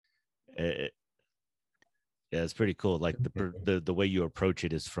It, yeah, it's pretty cool. Like the way you approach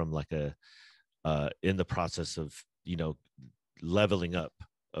it is from like a in the process of, leveling up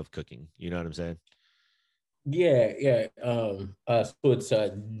of cooking. You know what I'm saying? Yeah, yeah. So it's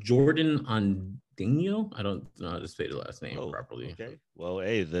Jordan Andino. I don't know how to say the last name Oh, properly. okay. Well,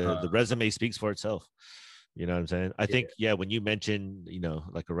 hey, Uh, the resume speaks for itself. You know what I'm saying? I yeah, think, yeah, when you mention,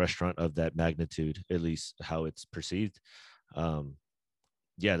 like a restaurant of that magnitude, at least how it's perceived, um,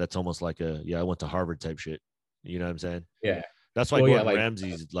 yeah, that's almost like I went to Harvard type shit. You know what I'm saying? yeah. That's why Well, yeah, Gordon like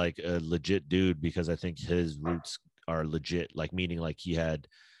Ramsay's like a legit dude, because I think his roots are legit, like meaning like he had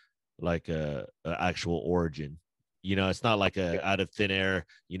like a actual origin. It's not like a out of thin air,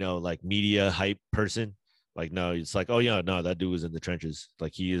 like media hype person. Like, no, it's like, oh yeah, no, that dude was in the trenches.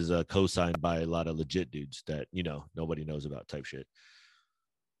 Like, he is co-signed by a lot of legit dudes that nobody knows about type shit.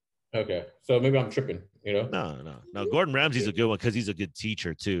 okay. So maybe I'm tripping. You know? No. Gordon Ramsay's a good one because he's a good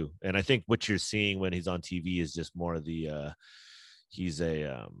teacher too. And I think what you're seeing when he's on TV is just more of the he's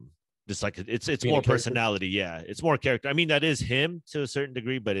a just like it's Being a more character. personality. Yeah, it's more character. I mean, that is him to a certain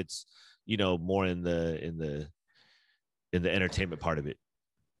degree, but it's more in the entertainment part of it.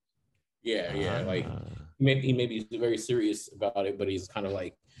 Yeah, yeah. Like Uh, he may be very serious about it, but he's kind of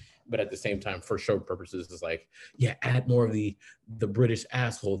like, but at the same time, for show purposes, it's like, yeah, add more of the British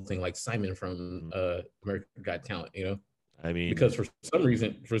asshole thing, like Simon from American Got Talent, you know? I Because mean,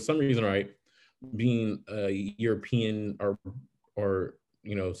 for some reason, right, being a European or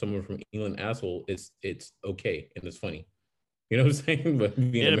someone from England asshole, it's okay and it's funny. You know what I'm saying? But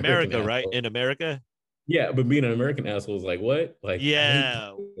being in an American America, right? asshole, In America, yeah, but being an American asshole is like what? Like I hate yeah.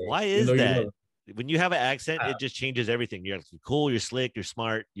 that. Why Even though is that? you're When you have an accent, uh, it just changes everything. You're cool, you're slick, you're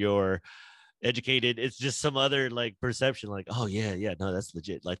smart, you're educated. It's just some other like perception, like, oh yeah, yeah, no, that's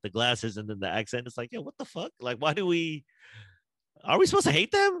legit. Like the glasses and then the accent. It's like, yeah, what the fuck? Like, why do we? Are we supposed to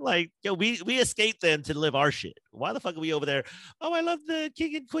hate them? Like, we escaped them to live our shit. Why the fuck are we over there? Oh, I love the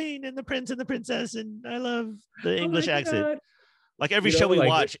king and queen and the prince and the princess, and I love the oh English my accent. god, Like every show we like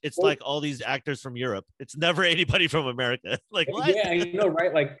watch, it's like all these actors from Europe. It's never anybody from America. Like, what? yeah, I know,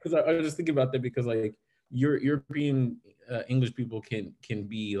 right? Like because I was just thinking about that because like European English people can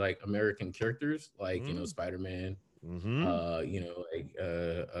be like American characters, like Mm-hmm. Spider Man, Mm-hmm.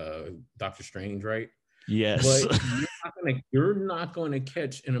 like Doctor Strange, right? Yes. But you're not gonna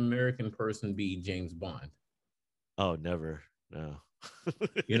catch an American person be James Bond. Oh, never. No.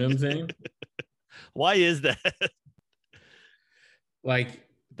 You know what I'm saying? Why is that? Like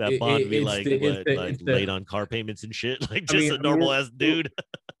That Bond be it's like the it's what, the like it's late the. on car payments and shit, like I just mean, a I mean, normal ass dude.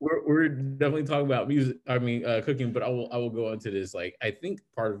 we're definitely talking about music. I mean, cooking, but I will go into this. Like, I think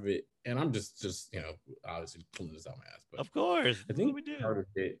part of it, and I'm just obviously pulling this out my ass, but Of course, I that's what think we do.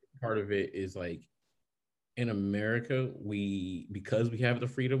 part of it is like in America, because we have the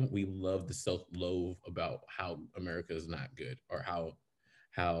freedom, we love to self-loathe about how America is not good or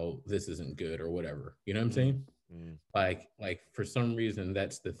how this isn't good or whatever. You know what I'm Mm, saying? mm, Like for some reason,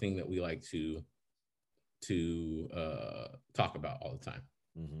 that's the thing that we like to talk about all the time.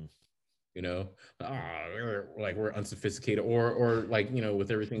 mhm. You know, we're unsophisticated, or like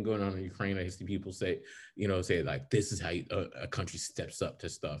with everything going on in Ukraine, I see people say like this is how a country steps up to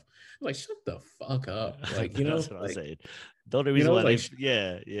stuff. Like, shut the fuck up, like That's what I was like saying. The only reason why like they,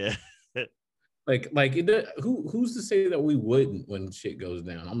 yeah, yeah. who's to say that we wouldn't when shit goes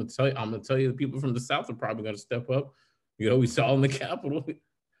down? I'm gonna tell you the people from the South are probably gonna step up. We saw in the Capitol.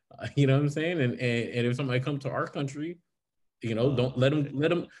 You know what I'm saying? And if somebody come to our country, don't Oh, let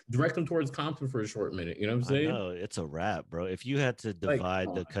them direct them towards Compton for a short minute. You know what I'm I saying? know it's a wrap, bro. If you had to Like, divide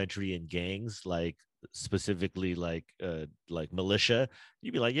come the on, country in gangs, like specifically like militia,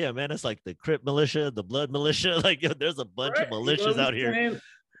 you'd be like, yeah, man, it's like the Crip militia, the Blood militia. Like, yo, there's a bunch of right? You know militias what I'm out here. saying?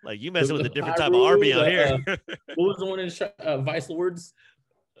 Like, you The messing with the a different type of Pyru, army out here. what was the one in Vice Lords,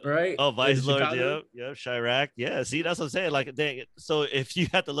 right? Oh, In Vice Lords, Chicago, yep, yep, Chirac, yeah. See, that's what I'm saying. Like, dang, so if you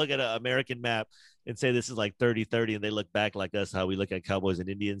had to look at an American map and say this is like 30-30, and they look back like us, how we look at Cowboys and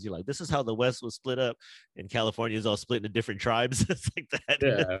Indians, you're like, this is how the West was split up, and California is all split into different tribes. It's like that,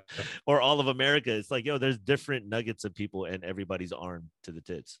 yeah, or all of America. It's like, yo, there's different nuggets of people, and everybody's armed to the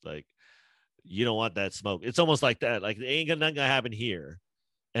tits. Like, you don't want that smoke. It's almost like that. Like, it ain't gonna nothing gonna happen here,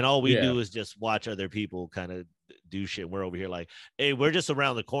 and all we yeah, do is just watch other people kind of do shit. We're over here like, hey, we're just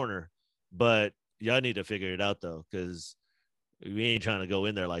around the corner, but y'all need to figure it out though, because we ain't trying to go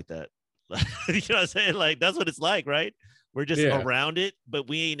in there like that. You know what I'm saying? Like, that's what it's like, right? We're just yeah. around it, but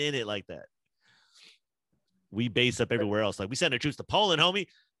we ain't in it like that. We base up everywhere else. Like, we send our troops to Poland, homie,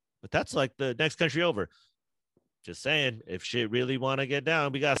 but that's like the next country over. Just saying, if shit really want to get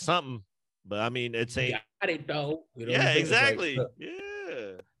down, we got something. But I mean, it's We ain't. got it though. You know what I'm Yeah, saying? It's like exactly.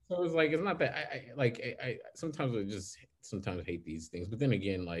 Yeah. So it's like it's not that I sometimes I just sometimes hate these things, but then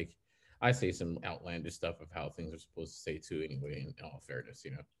again, like I say some outlandish stuff of how things are supposed to say too anyway. In all fairness,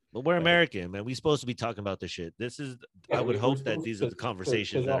 But we're like American, man. We supposed to be talking about this shit. This is. I yeah, would we're hope that supposed these are to the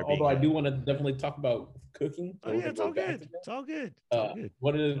conversations because that are being although I had. do want to definitely talk about cooking, Oh so yeah, to it's go all back good. to It's that. all good. It's all good.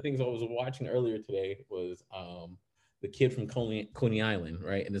 One of the things I was watching earlier today was the kid from Coney Island,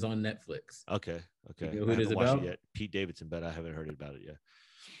 right? And it's on Netflix. Okay. You Okay. know who I it is haven't watched it about? yet. Pete Davidson, but I haven't heard about it yet.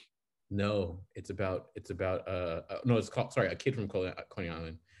 No, it's about no, it's called sorry, a kid from Coney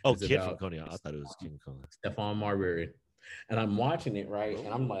Island. Oh, It's Kid from about Coney Island. I thought it was King of Coney. Stephon Marbury, and I'm watching it right, and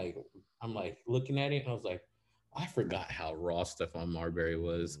Oh. I'm like looking at it, and I was like, I forgot how raw Stephon Marbury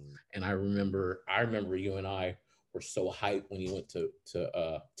was, Mm. and I remember you and I were so hyped when he went to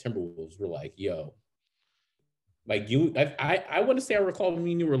Timberwolves. We're like, yo, like I want to say I recall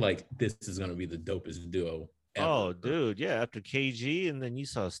me and you were like, this is gonna be the dopest duo Oh, ever. dude, yeah. After KG, and then you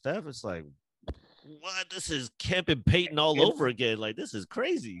saw Steph. It's like, what? This is Kemp and Peyton all And over again. Like, this is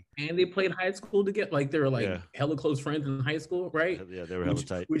crazy. and they played high school together. Like they were like Yeah, hella close friends in high school, right? yeah. They were hella Which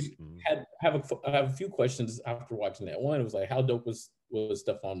tight. which Mhm. had I have a few questions after watching that. One was like, how dope was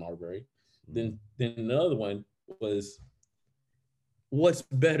Stephon Marbury? Mhm. Then another one was, what's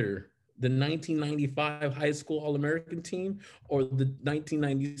better, the 1995 high school All American team or the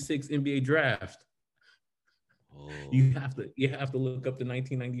 1996 NBA draft? Oh, You have to look up the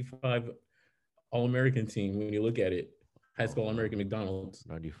 1995 All American team when you look at it. High school All oh, American McDonald's.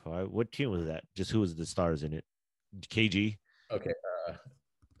 95. What team was that? Just who was the stars in it? KG, Okay,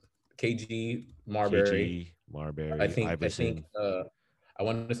 KG Marbury. KG, I Marbury, think I think Iverson. I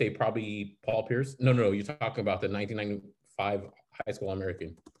want to say probably Paul Pierce. No, you're talking about the 1995 high school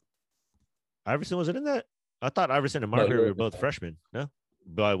American. Iverson wasn't in that? I thought Iverson and No, he Marbury were wasn't. both freshmen. No,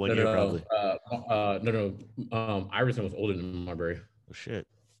 by one No, no, year no, probably. no. Iverson was older than Marbury. Oh shit.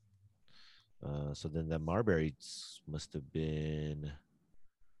 So then that Marbury must have been,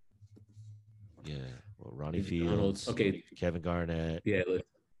 yeah, well, Ronnie McDonald's. Fields, Okay, Kevin Garnett, yeah.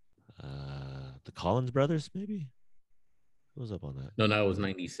 the Collins brothers, maybe. Who was up on that? No, it was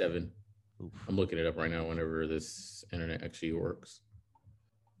 97. Oof. I'm looking it up right now. Whenever this internet actually works.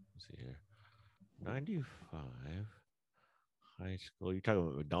 Let's see here. 95 high school. You're talking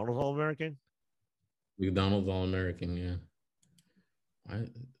about McDonald's All American? McDonald's All American. Yeah.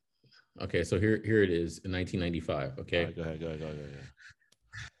 Okay, so here it is in 1995. All right, Okay. go ahead. Shea Cotton.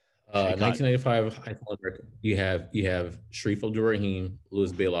 1995 high school American. You have Sharif Abdul-Rahim,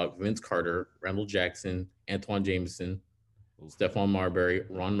 Louis Blaylock, Vince Carter, Randall Jackson, Antoine Jameson, Oof. Stephon Marbury,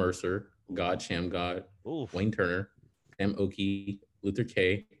 Ron Mercer, God Shamgod, Oof. Wayne Turner, Sam Oakey, Luther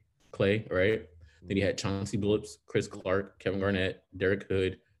Clay, right? Then you had Chauncey Billups, Chris Clark, Kevin Garnett, Derek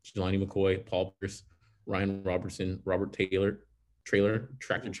Hood, Jelani McCoy, Paul Pierce, Ryan Robertson, Robert Tractor Oof. Trailer,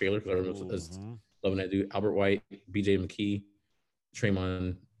 because I remember Mhm. loving that dude, Albert White, BJ McKee,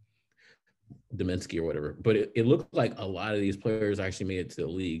 Tremon Demensky or whatever. But it looked like a lot of these players actually made it to the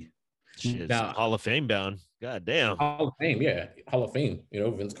league. Shit's Now, Hall of Fame bound. God damn. Hall of Fame, yeah. Hall of Fame,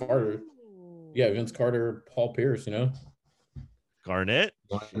 Vince Carter. Yeah, Vince Ooh. Carter, Paul Pierce, Garnett.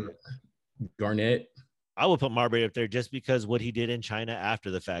 Garnett. I would put Marbury up there just because what he did in China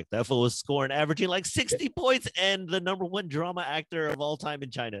after the fact. That fool was scoring, averaging like 60 points, and the number one drama actor of all time in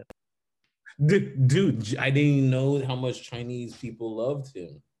China. Dude, I didn't even know how much Chinese people loved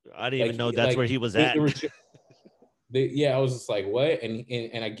him. I didn't Like, even know that's where he was at. Yeah, I was just like, what?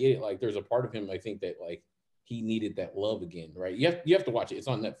 And I get it. Like, there's a part of him I think that like he needed that love again, right? You have to watch it. It's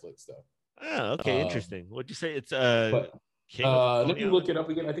on Netflix though. Oh, okay, interesting. What'd you say? It's But King of let Coney me Island? look it up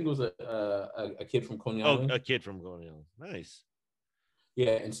again. I think it was a kid from Coney Oh, Island. a kid from Coney Island. Nice.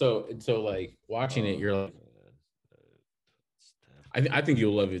 Yeah, and so like watching it, you're like, Man. I think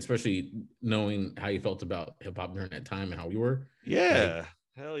you'll love it, especially knowing how you felt about hip hop during that time and how we were. Yeah. Like,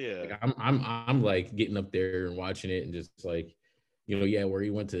 Hell yeah. like I'm like getting up there and watching it and just like, yeah, where he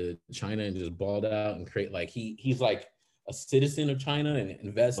went to China and just balled out and create like he's like a citizen of China and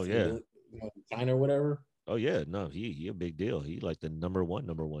invests Oh yeah. in China or whatever. Oh yeah. No, he a big deal. He like the number one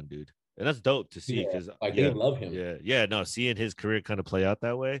dude. And that's dope to see Yeah, because like they love him. yeah. No, seeing his career kind of play out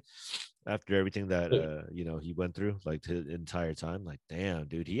that way after everything that he went through like the entire time. Like, damn,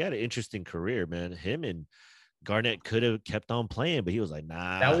 dude, he had an interesting career, man. Him and Garnett could have kept on playing, but he was like,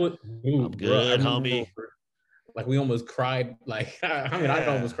 That nah, was, dude, I'm bro. I good, remember homie. like we almost cried. Like I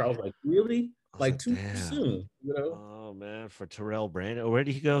Yeah. almost cried. I was like, really? I was Like like, too damn. soon, Oh man, for Terrell Brandon. Where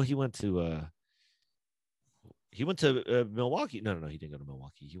did he go? He went to Milwaukee. No, he didn't go to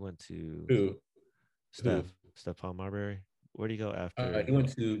Milwaukee. He went to Who? Who? Stephon Marbury. Where did he go after? He went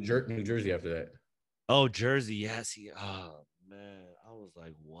to New Jersey after that. Oh, Jersey. Yes, oh man. I was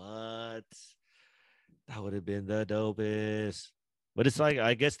like, what? That would have been the dopest. But it's like,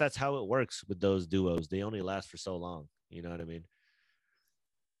 I guess that's how it works with those duos. They only last for so long. You know what I mean?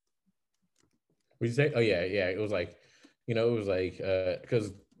 Would you say? Oh yeah, yeah. It was like, it was like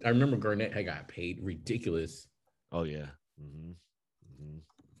because I remember Garnett had got paid ridiculous, Oh yeah. Mm-hmm.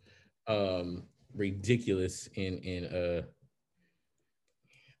 Mm-hmm. ridiculous in Hurt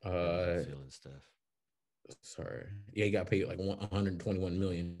my uh feelings stuff. sorry, yeah, he got paid like 121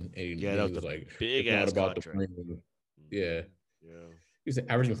 million, and Yeah, then that he was was the like, big it's not ass about the contract. money. Yeah, Mm-hmm. Yeah. he was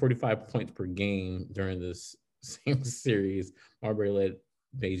averaging 45 points per game during this same series. Marbury led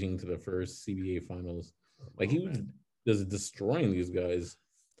Beijing to the first CBA finals. Like Oh he was man. just destroying these guys.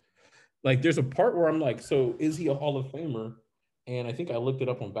 Like there's a part where I'm like, so is he a Hall of Famer? And I think I looked it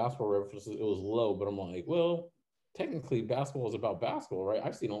up on Basketball References. It was low, but I'm like, well, technically basketball is about basketball, right?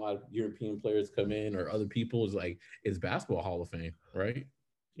 I've seen a lot of European players come in or other people is like, is basketball Hall of Fame, right?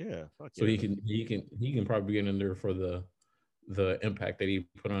 Yeah. Fuck So yeah. he can probably get in there for the impact that he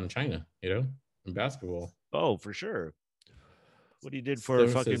put on China, in basketball. Oh, for sure. What he did for Ever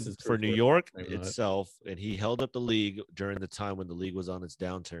since fucking his for career New started, York I'm not. itself, and he held up the league during the time when the league was on its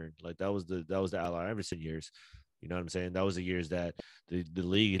downturn. Like that was the Allen Iverson years. You know what I'm saying? That was the years that the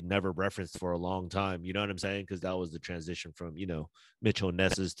league had never referenced for a long time. You know what I'm saying? Because that was the transition from Mitchell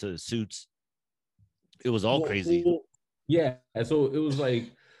Ness's to Suits. It was all crazy. Yeah. So it was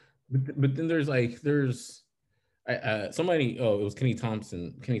like, but then there's somebody. Oh, it was Kenny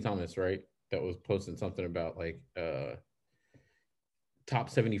Thomas, right? That was posting something about like top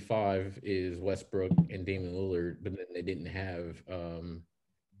 75 is Westbrook and Damian Lillard, but then they didn't have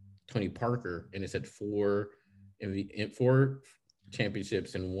Tony Parker, and it said four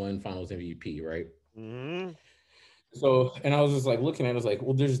championships and one Finals MVP, right? Mm-hmm. So, and I was just like looking at it, I was like,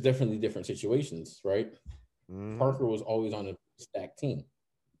 well, there's definitely different situations, right? Mm-hmm. Parker was always on a stacked team.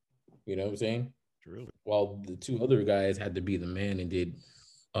 You know what I'm saying? True. While the two other guys had to be the man and did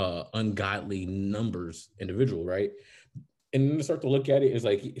ungodly numbers individual, right? And then to start to look at it, it's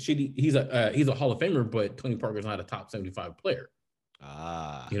like he's a Hall of Famer, but Tony Parker's not a top 75 player.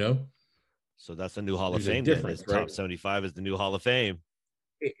 Ah, You know, so that's the new Hall of there's a Fame. Then difference, is right? top 75 is the new Hall of Fame.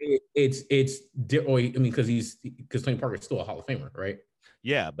 I mean, because Tony Parker's still a Hall of Famer, right?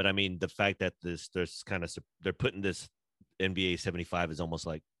 Yeah, but I mean the fact that there's kind of they're putting this NBA 75 is almost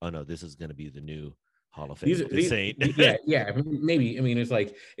like, oh no, this is going to be the new Hall of Fame. This ain't. Yeah, maybe. I mean,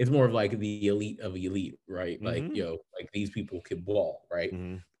 it's more of like the elite of elite, right? Like, Mm-hmm. like these people could ball, right?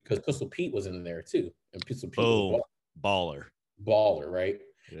 Mm-hmm. Because Pistol Pete was in there too, and Pistol Pete was Boom, baller. baller, right?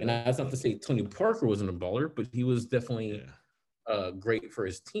 And Yeah, that's not to say Tony Parker wasn't a baller, but he was definitely yeah, great for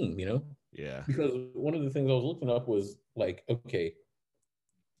his team, yeah. because one of the things I was looking up was like, okay,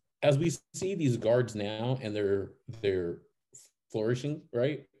 as we see these guards now and they're flourishing,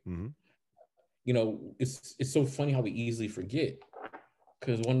 right? Mm-hmm. It's so funny how we easily forget,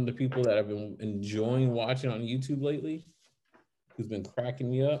 because one of the people that I've been enjoying watching on YouTube lately, who's been cracking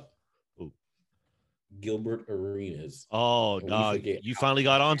me up, Ooh. Gilbert Arenas. Oh, And we dog, forget you how finally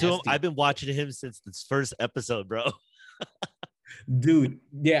got onto him. nasty, I've been watching him since this first episode, bro. dude.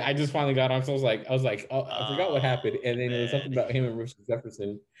 Yeah, I just finally got on. So I was like, oh, I forgot what happened, Oh and then it was man, something about him and Richard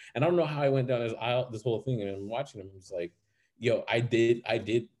Jefferson, and I don't know how I went down this whole thing, and I'm watching him. It's like, yo, I did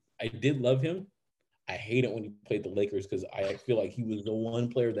love him. I hate it when he played the Lakers because I feel like he was the one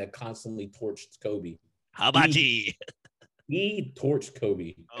player that constantly torched Kobe. how about He you? he torched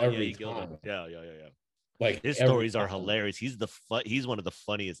Kobe Oh yeah, every you killed him. time, Yeah, yeah, yeah, yeah. like His every stories are time. hilarious. He's one of the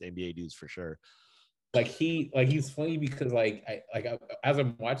funniest NBA dudes for sure. He's funny because as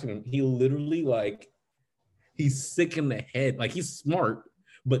I'm watching him, he literally he's sick in the head. Like he's smart,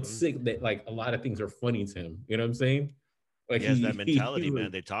 but Mm-hmm. sick that like a lot of things are funny to him. You know what I'm saying? Like He has that he's mentality, like,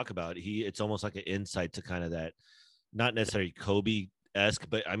 man. They talk about it's almost like an insight to kind of that, not necessarily Kobe esque,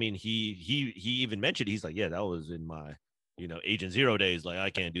 but I mean, he even mentioned he's like, yeah, that was in my, Agent Zero days. Like, I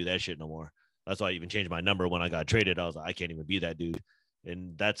can't do that shit no more. That's why I even changed my number when I got traded. I was like, I can't even be that dude.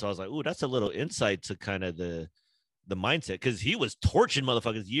 And that's why I was like, ooh, that's a little insight to kind of the mindset, because he was torching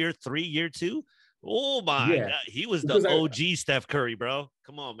motherfuckers year 3, year 2. Oh my yeah, god, he was the because OG Steph Curry, bro.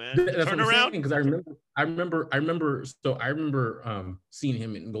 Come on, man. that's what Turn I'm saying. around. Because I remember seeing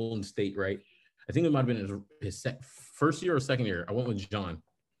him in Golden State, right? I think it might have been his first year or second year. I went with John,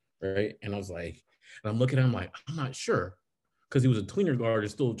 right? And I was like, and I'm looking at him like, I'm not sure, because he was a tweener guard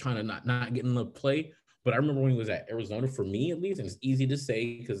and still trying to not get enough play. But I remember when he was at Arizona, for me at least, and it's easy to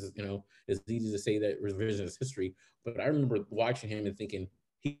say because it's easy to say that revisionist history. But I remember watching him and thinking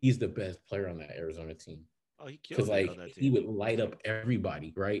he's the best player on that Arizona team, Oh, he because killed it on that he team. would light up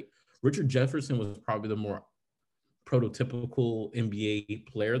everybody, right? Richard Jefferson was probably the more prototypical NBA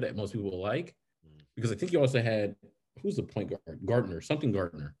player that most people like. Because I think you also had, who's the point guard? Gardner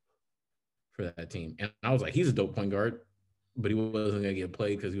for that team. And I was like, he's a dope point guard, but he wasn't going to get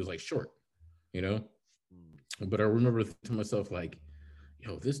played because he was like short, you know? But I remember to myself, like,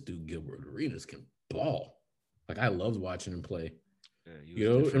 yo, this dude Gilbert Arenas can ball. Like, I loved watching him play. Yeah, you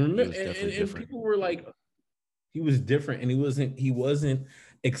know, and people were like, he was different, and he wasn't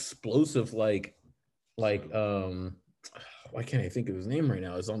explosive like why can't I think of his name right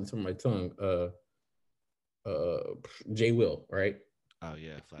now? It's on the tip of my tongue. Jay Will, right? Oh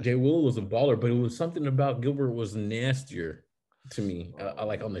yeah, Jay Will was a baller, but it was something about Gilbert was nastier to me.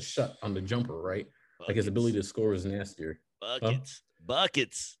 Like on the jumper, right? Buckets. Like his ability to score was nastier.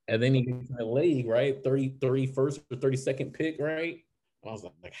 Buckets. And then he gets that leg, right? 31st or 32nd pick, right? I was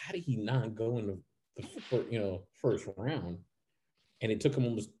like, how did he not go in the first round? And it took him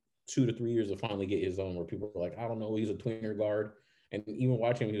almost 2 to 3 years to finally get his own, where people were like, I don't know, he's a tweener guard. And even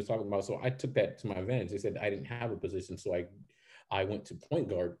watching him, he was talking about, so I took that to my advantage. They said I didn't have a position, so I went to point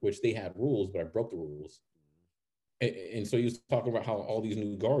guard, which they had rules, but I broke the rules. And so he was talking about how all these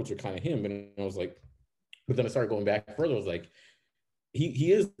new guards are kind of him. And I was like, but then I started going back further. I was like,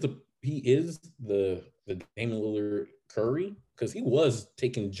 he is the Damian Lillard Curry, because he was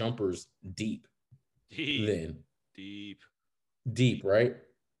taking jumpers deep, right?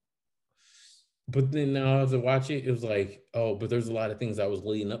 But then now as I watch it, it was like, oh, but there's a lot of things that was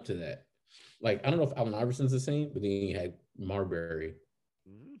leading up to that. Like, I don't know if Allen Iverson's the same, but then you had Marbury,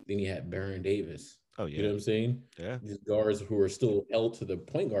 then you had Baron Davis. Oh yeah, you know what I'm saying? Yeah, these guards who are still held to the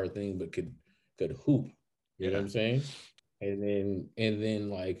point guard thing, but could hoop. You know what I'm saying? And then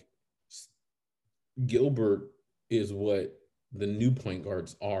like Gilbert is what the new point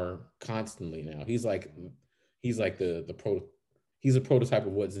guards are constantly now. He's like he's a prototype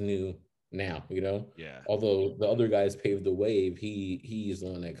of what's new now, you know? Yeah. Although the other guys paved the wave, he's the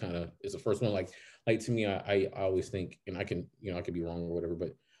one that kind of is the first one. Like to me, I always think, and I can be wrong or whatever, but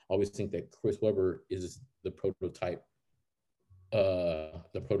I always think that Chris Webber is the prototype of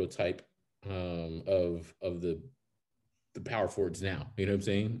the power forwards now. You know what I'm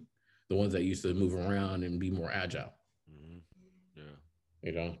saying? The ones that used to move around and be more agile. Mm-hmm. Yeah.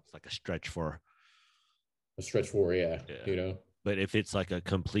 You know? It's like a stretch four, yeah. You know? But if it's like a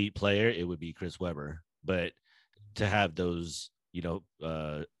complete player, it would be Chris Webber. But to have those,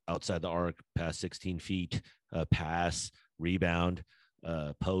 outside the arc, past 16 feet, pass, rebound,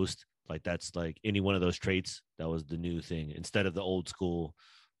 post, like that's like any one of those traits, that was the new thing. Instead of the old school,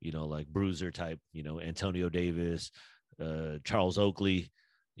 like bruiser type, Antonio Davis, Charles Oakley,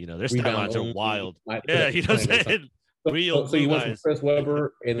 their stat lines are wild. Yeah, you know what I'm saying? So you went from Chris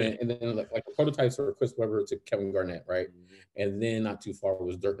Webber, and then like the prototypes were Chris Webber to Kevin Garnett, right? And then not too far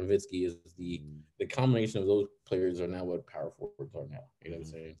was Dirk Nowitzki. Is the combination of those players are now what power forwards are now. You know what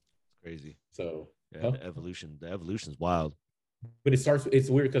I'm saying? It's crazy. So the evolution's wild. But it's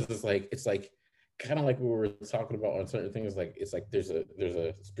weird because it's like kind of like we were talking about on certain things. Like it's like there's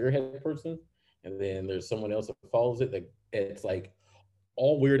a spearhead person, and then there's someone else that follows it. Like it's like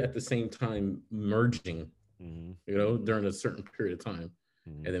all weird at the same time merging. During a certain period of time,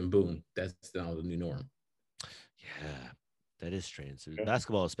 and then boom, that's now the new norm. Yeah, that is strange. So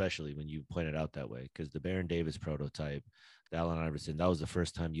basketball, especially when you point it out that way, because the Baron Davis prototype, the Allen Iverson, that was the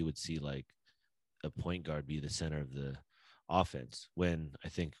first time you would see like a point guard be the center of the offense. When I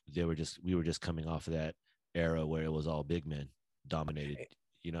think we were just coming off of that era where it was all big men dominated.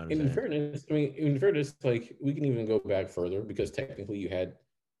 You know what I'm saying? In fairness, like we can even go back further because technically you had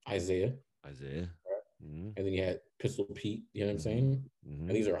Isaiah. And then you had Pistol Pete, you know what I'm saying? And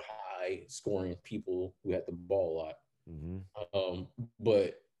these are high scoring people who had the ball a lot.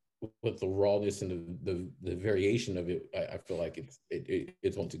 But with the rawness and the variation of it, I feel like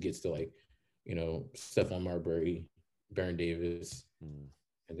it's once it gets to like, Stephon Marbury, Baron Davis, and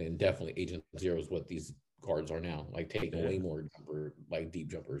then definitely Agent Zero is what these guards are now, like taking way more deep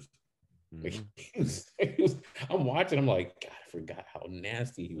jumpers. I'm watching. I'm like, God, I forgot how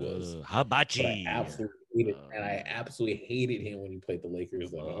nasty he was. Hibachi. I absolutely hated him when he played the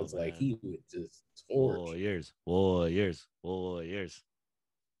Lakers. Though I was like, he would just Warriors.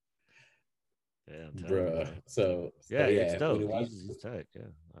 Yeah, bruh. So it's dope. He's tight. Yeah,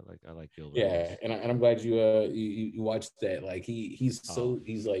 I like Gilbert. Yeah, and I'm glad you watched that. Like he's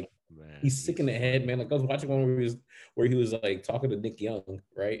like. Man, he's sick in the head, man. Like I was watching one where he was like talking to Nick Young,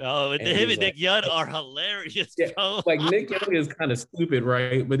 right? Oh, and him and Nick Young are hilarious, bro. Like Nick Young is kind of stupid,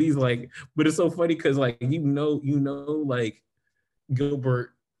 right? But he's like, but it's so funny because like like Gilbert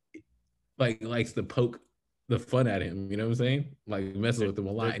like likes to poke the fun at him. You know what I'm saying? Like messing with him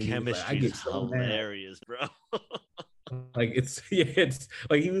a lot. Their chemistry is hilarious, bro. Like it's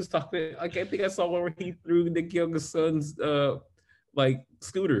like he was talking. Like I think I saw one where he threw Nick Young's son's like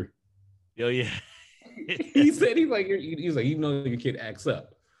scooter. Yo, yeah. He said he's like even though your kid acts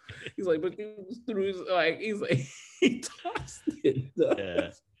up, he's like but he threw his like he's like he tossed it.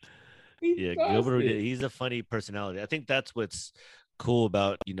 Yeah. He Yeah, tossed Gilbert, it. he's a funny personality. I think that's what's cool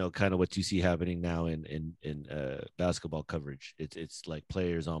about, kind of what you see happening now in basketball coverage. It's like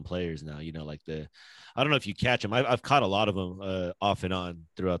players on players now, like I don't know if you catch them. I've caught a lot of them off and on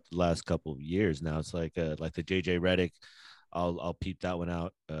throughout the last couple of years now. It's like the JJ Redick. I'll peep that one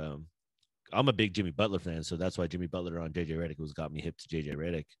out. I'm a big Jimmy Butler fan, so that's why Jimmy Butler on JJ Redick was got me hip to JJ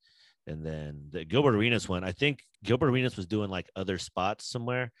Redick. And then the Gilbert Arenas one, I think Gilbert Arenas was doing like other spots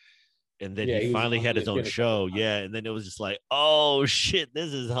somewhere, and then Yeah, he he was finally on had his own ESPN. show. Yeah, and then it was just like, oh shit,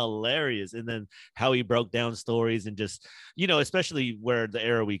 this is hilarious. And then how he broke down stories and just, especially where the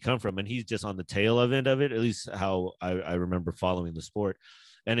era we come from, and he's just on the tail of it, at least how I remember following the sport,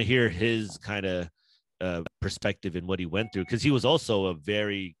 and to hear his kind of perspective in what he went through, because he was also a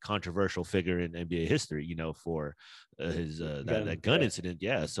very controversial figure in NBA history, for his that gun incident.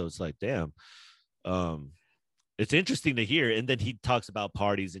 Yeah, so it's like, damn. Um, it's interesting to hear. And then he talks about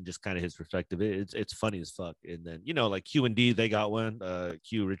parties and just kind of his perspective. It's funny as fuck. And then, like Q and D, they got one,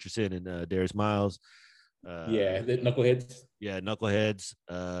 Q Richardson and Darius Miles. Yeah, the knuckleheads. Yeah, knuckleheads.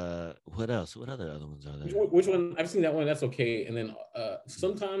 What else? What other ones are there? Which one? I've seen that one. That's okay. And then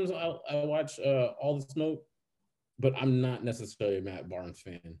sometimes I watch All the Smoke, but I'm not necessarily a Matt Barnes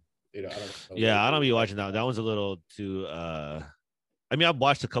fan. I don't know. Yeah, I don't be watching that. That one's a little too I mean, I've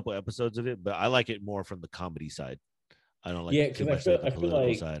watched a couple episodes of it, but I like it more from the comedy side. I don't like too much the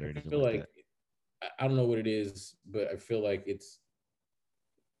political side or anything like that. I don't know what it is, but I feel like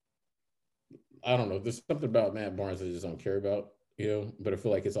I don't know. There's something about Matt Barnes that I just don't care about, but I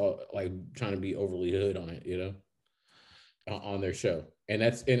feel like it's all like trying to be overly hood on it, on their show. And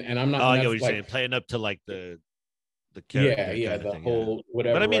I'm not. Oh, and I get that's what you're like, saying. Playing up to like the character yeah, kind of the thing. whole Yeah.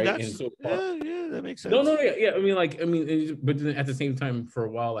 whatever. But I mean, right? that's that makes sense. No, yeah. But then at the same time, for a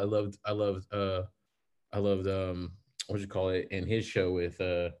while, I loved what you call it, in his show with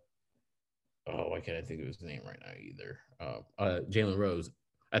why can't I think of his name right now either? Jalen Rose.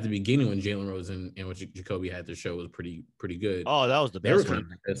 At the beginning, when Jalen Rose and what Jacoby had, their show was pretty good. Oh, that was the They were best kind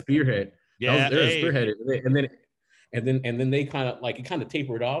one. of a spearhead. Yeah, They were spearheaded, and then they kind of it kind of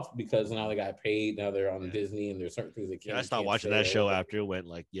tapered off because now they got paid. Now they're on Disney, and there's certain things they can't. I stopped watching that show after it went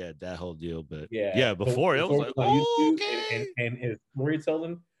like, that whole deal. But before it was like, on YouTube okay. and his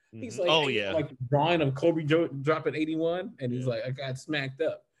storytelling. Mm-hmm. He's like, like drawing of Kobe dropping 81, and he's like, I got smacked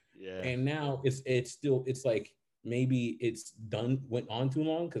up. Yeah. And now it's still like maybe it's went on too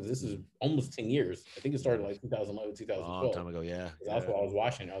long because this is almost 10 years. I think it started like 2011, 2012. Long time ago, yeah. That's what I was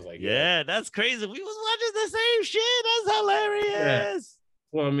watching. I was like, yeah, that's crazy. We was watching the same shit. That's hilarious. Yeah.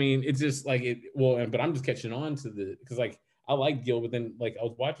 Well, I mean, it's just like it. Well, but I'm just catching on to because like I like Gil, but then like I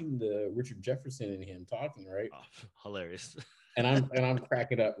was watching the Richard Jefferson and him talking, right? Oh, hilarious. and I'm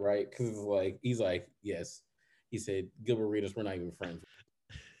cracking up, right? Because like he's like, yes, he said, Gilbert Arenas, we're not even friends.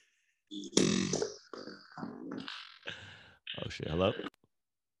 Oh shit! Hello.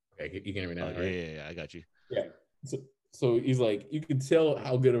 Okay, you can hear me now, right? Yeah, I got you. Yeah. So he's like, you can tell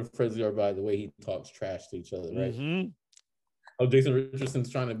how good of friends they are by the way he talks trash to each other, right? Mm-hmm. Oh, Jason Richardson's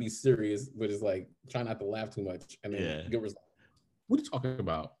trying to be serious, but it's like trying not to laugh too much. And then Gilbert's like, what are you talking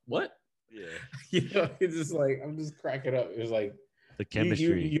about? What? Yeah. It's just like, I'm just cracking up. It's like the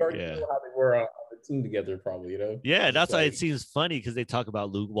chemistry. You already know how they were on the team together, probably, Yeah, that's why it seems funny because they talk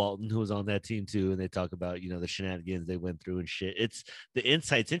about Luke Walton, who was on that team too, and they talk about, the shenanigans they went through and shit. It's the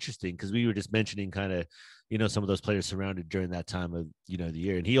insight's interesting because we were just mentioning kind of, some of those players surrounded during that time of, the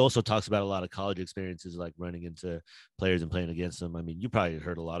year. And he also talks about a lot of college experiences, like running into players and playing against them. I mean, you probably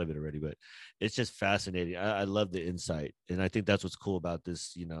heard a lot of it already, but it's just fascinating. I love the insight. And I think that's what's cool about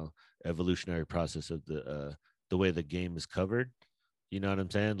this, evolutionary process of the way the game is covered. You know what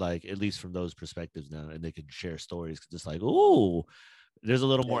I'm saying? Like, at least from those perspectives now, and they can share stories. Just like, ooh, there's a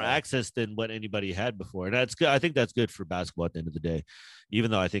little more access than what anybody had before. And that's good. I think that's good for basketball at the end of the day,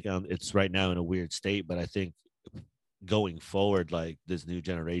 even though I think it's right now in a weird state. But I think going forward, like this new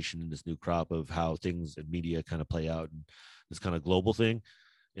generation and this new crop of how things in media kind of play out and this kind of global thing,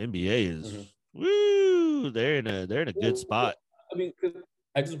 NBA is woo. They're in a good spot. I mean,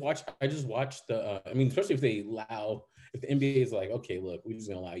 I just watched the. I mean, especially if the NBA is like, okay, look, we're just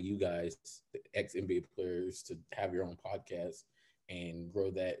gonna allow you guys, the ex NBA players, to have your own podcast and grow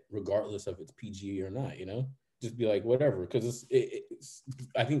that, regardless of it's PG or not. Just be like whatever, because it's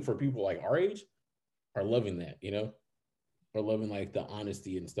I think for people like our age are loving that. are loving like the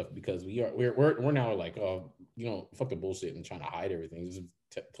honesty and stuff because we're now like, oh, fuck the bullshit and trying to hide everything. Just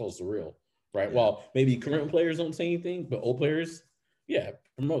tell us the real, right? Yeah. While maybe current players don't say anything, but old players, yeah,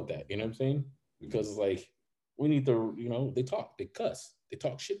 promote that. You know what I'm saying? Because it's like we need to, they talk, they cuss, they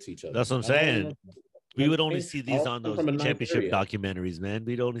talk shit to each other. That's what I'm saying. We would only see these on those championship documentaries, man.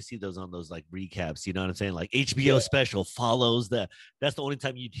 We'd only see those on those like recaps. You know what I'm saying? Like HBO special follows that. That's the only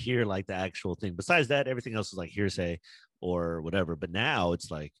time you'd hear like the actual thing. Besides that, everything else is like hearsay or whatever. But now it's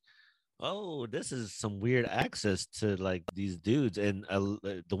like, oh, this is some weird access to like these dudes, and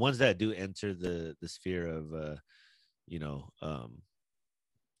the ones that do enter the sphere of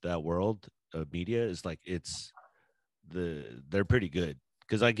that world of media is like they're pretty good.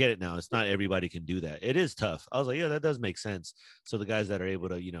 Because I get it now. It's not everybody can do that. It is tough. I was like, yeah, that does make sense. So the guys that are able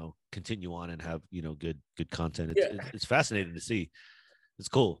to, continue on and have, good content, it's fascinating to see. It's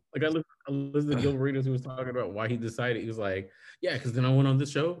cool. Like I listened to Gilbert Arenas who was talking about why he decided. He was like, yeah, because then I went on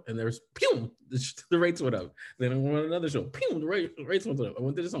this show and there's pew, the rates went up. Then I went on another show, pew, the rates went up. I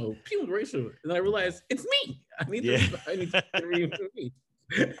went to this song, pew, the rates went up. And then I realized it's me. I need to read me.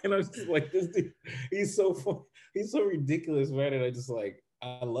 And I was just like, this dude, he's so fun. He's so ridiculous, man. And I just like,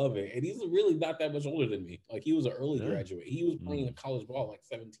 I love it. And he's really not that much older than me. Like he was an early graduate. He was playing a college ball like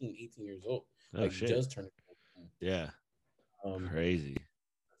 17, 18 years old. Like just turned. Yeah. Crazy.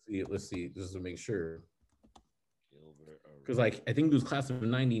 Let's see, just to make sure. Because like I think he was class of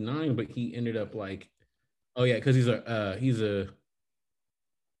 99, but he ended up like, oh yeah, because he was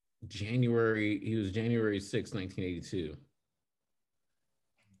January 6, 1982.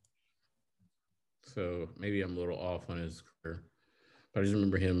 So maybe I'm a little off on his career. But I just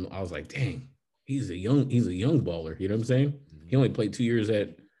remember him. I was like, dang, he's a young baller. You know what I'm saying? Mm-hmm. He only played 2 years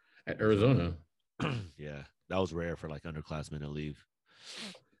at Arizona. Yeah, that was rare for like underclassmen to leave.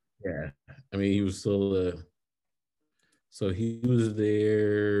 Yeah, I mean, he was still. So he was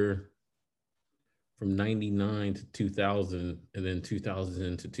there from 99 to 2000, and then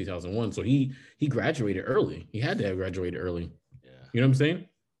 2000 to 2001. So he graduated early. He had to have graduated early. Yeah, you know what I'm saying?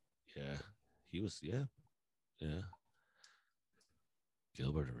 Yeah, he was. Yeah.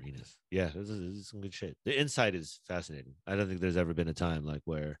 Gilbert Arenas. Yeah, this is some good shit. The insight is fascinating. I don't think there's ever been a time like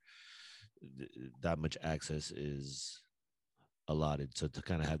where that much access is allotted. So to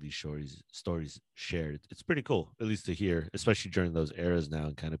kind of have these stories shared, it's pretty cool, at least to hear, especially during those eras now,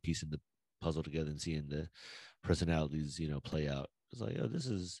 and kind of piecing the puzzle together and seeing the personalities, play out. It's like, oh, this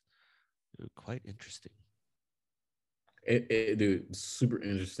is quite interesting. Dude, super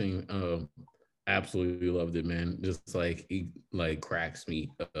interesting. Absolutely loved it, man. Just like he like cracks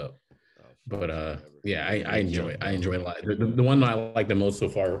me up. But yeah, I enjoy it. I enjoy it a lot. The one I like the most so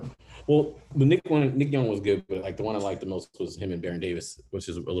far, well, the Nick Young was good, but like the one I liked the most was him and Baron Davis, which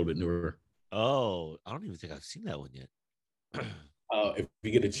is a little bit newer. Oh, I don't even think I've seen that one yet. If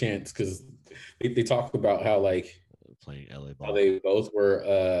you get a chance, because they talk about how like playing LA ball, how they both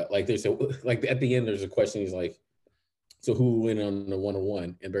were like they said, like at the end there's a question. He's like, so who went on the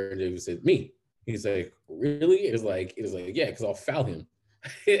 1-on-1? And Baron Davis said, me. He's like, really? It was like, yeah, because I'll foul him.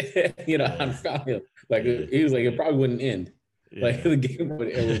 I'd foul him. Like he was like, it probably wouldn't end. Yeah. Like the game would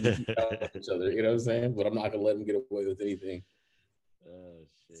end with each other. You know what I'm saying? But I'm not gonna let him get away with anything. Oh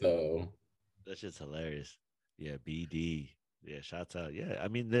shit. So that's just hilarious. Yeah, BD. Yeah, shouts out. Yeah, I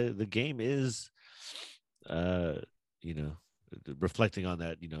mean the game is, reflecting on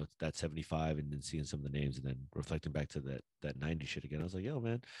that, that 75, and then seeing some of the names, and then reflecting back to that 90 shit again. I was like, yo,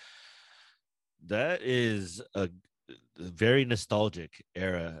 man, that is a very nostalgic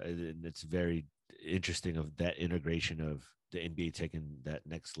era, and it's very interesting of that integration of the NBA taking that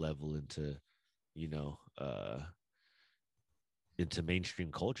next level into, into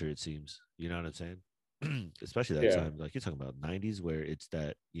mainstream culture. It seems, you know what I'm saying? Especially that time, like you're talking about 90s, where it's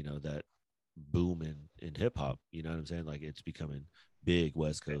that, that boom in hip hop. You know what I'm saying? Like it's becoming big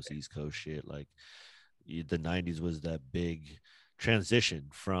West Coast, East Coast shit. Like the 90s was that big transition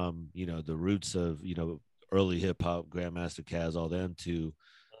from, the roots of, early hip hop, Grandmaster Caz, all them to,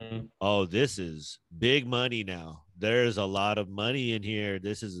 oh, this is big money now. There's a lot of money in here.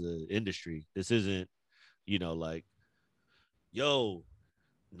 This is the industry. This isn't, like, yo,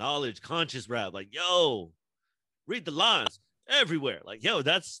 knowledge conscious rap. Like, yo, read the lines everywhere. Like, yo,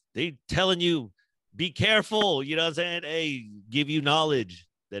 they telling you, be careful. You know what I'm saying? Hey, give you knowledge.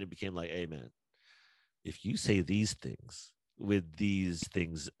 Then it became like, hey, man, if you say these things with these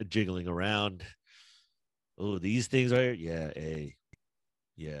things jiggling around, oh, these things are, yeah, hey,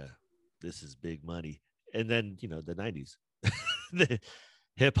 yeah, this is big money. And then, the 90s, the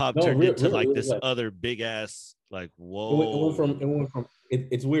hip hop turned into like this other big ass, like, whoa. It went from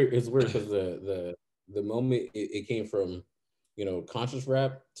it's weird. It's weird because the moment it came from conscious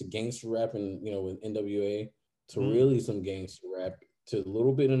rap to gangster rap, and with NWA to Mm. really some gangster rap to a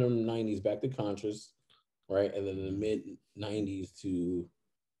little bit in the 90s back to conscious, right? And then in the mid 90s to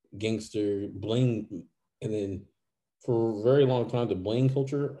gangster bling, and then for a very long time the bling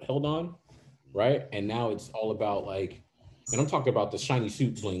culture held on, right? And now it's all about like, and I'm talking about the shiny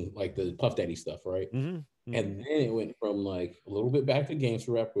suit bling, like the Puff Daddy stuff, right? Mm-hmm. Mm-hmm. And then it went from like a little bit back to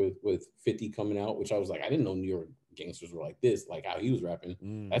gangster rap with 50 coming out, which I was like, I didn't know New York gangsters were like this, like how he was rapping.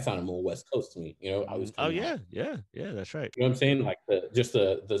 Mm. That sounded more West Coast to me, I was Oh coming out. yeah, yeah, yeah. That's right. You know what I'm saying? Like the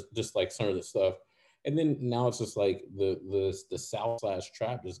just like some of the stuff. And then now it's just like the South slash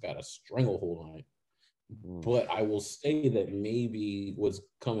trap just got a stranglehold on it. Mm. But I will say that maybe what's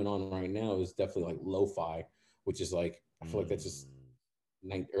coming on right now is definitely like lo-fi, which is like I feel like that's just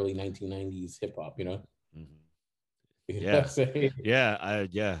early 1990s hip hop, Mm-hmm. You know what Yeah, I'm saying?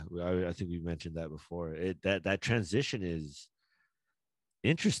 yeah. I think we mentioned that before. That transition is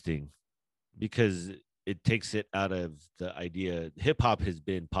interesting because it takes it out of the idea. Hip hop has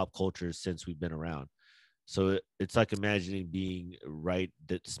been pop culture since we've been around. So it's like imagining being right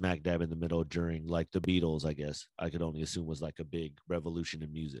smack dab in the middle during like the Beatles, I guess. I could only assume was like a big revolution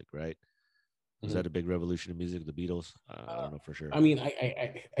in music, right? Was that a big revolution in music, the Beatles? I don't know for sure. I mean,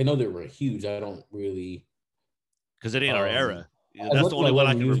 I know they were huge. I don't really Because it ain't our era. as That's much the as I only one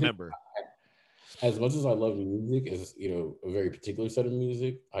love I can music, remember. as much as I love music as a very particular set of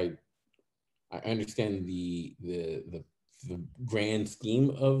music, I understand the grand scheme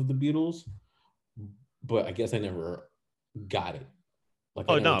of the Beatles, but I guess I never got it. Like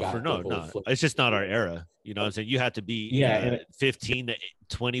I Oh never no, got the whole no. flip. It's just not our era. You know what I'm saying? You have to be Yeah, and 15 to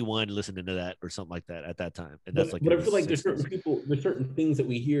 21 listening to that or something like that at that time. And that's like but in I the feel like sixties. there's certain things that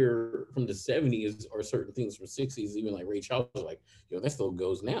we hear from the 70s or certain things from 60s, even like Ray Charles, like, that still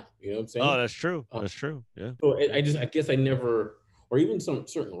goes now. You know what I'm Oh, saying? that's true. Uh, That's true. Yeah. so I guess I never, or even some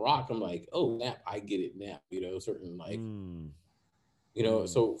certain rock, I'm like, oh, nap, I get it now. Certain like, Mm, mm,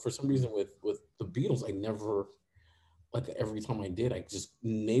 so for some reason with the Beatles, I never, like every time I did, I just,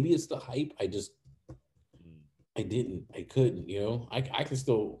 maybe it's the hype. mm. I didn't, I couldn't, I can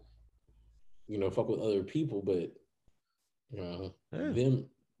still, fuck with other people, but Yeah. them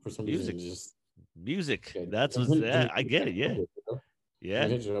for some reason Music. just Music. yeah, That's what's Jimi yeah, Jimi I Hendrix get I it. fuck Yeah. with, Jimi Yeah.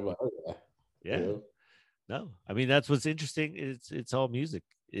 Hendrix, I'm like, oh yeah, you Yeah. know. No. I mean that's what's interesting. It's all music.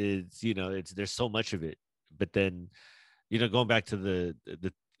 It's it's there's so much of it. But then, going back to the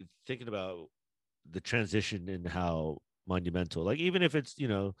thinking about the transition and how monumental, like even if it's,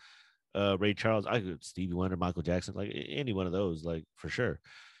 Ray Charles, I could Stevie Wonder, Michael Jackson, like any one of those, like for sure.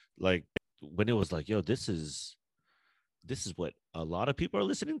 Like when it was like, yo, this is what a lot of people are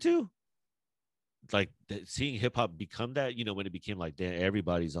listening to. Like seeing hip hop become that, when it became like, damn,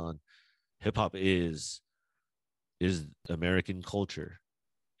 everybody's on hip hop is American culture.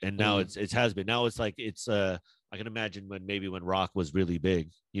 And now Mm-hmm. it has been. Now it's like I can imagine when rock was really big,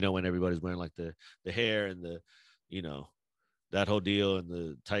 when everybody's wearing like the hair and the, you know, that whole deal and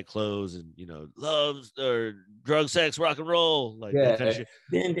the tight clothes and loves or drug, sex, rock and roll, like that kind of Yeah.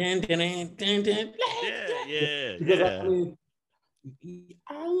 shit. Dun, dun, dun, dun, dun, dun, Yeah, yeah, because I yeah. mean,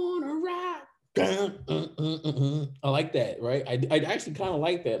 I wanna rock. Dun, I like that, right? I actually kind of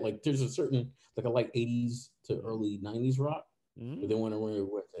like that. Like, there's a certain like I like 80s to early 90s rock, Mm-hmm. but then when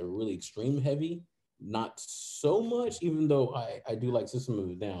they're really extreme heavy, not so much. Even though I do like System of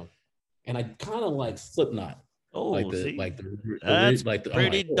a Down, and I kind of like Slipknot, like Oh, the see, like that's like I'm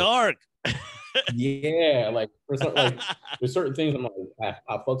pretty like, oh, dark. yeah, like for some like there's certain things I'm like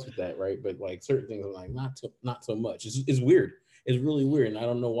I fucks with that, right? But like certain things I'm like not so much. It's weird. It's really weird, and I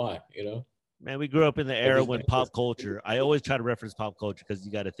don't know why. Man, we grew up in the I era just when pop culture. I always try to reference pop culture because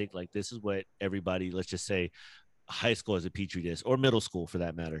you got to think like this is what everybody. Let's just say high school as a petri dish or middle school for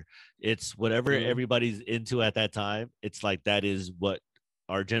that matter. It's whatever Mhm. everybody's into at that time. It's like that is what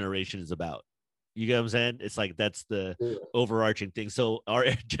our generation is about. You get what I'm saying? It's like that's the Yeah. overarching thing. So our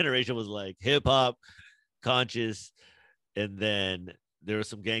generation was like hip hop, conscious, and then there was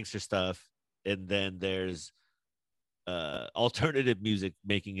some gangster stuff, and then there's alternative music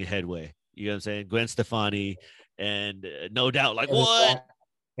making a headway. You know what I'm saying? Gwen Stefani and No Doubt. Like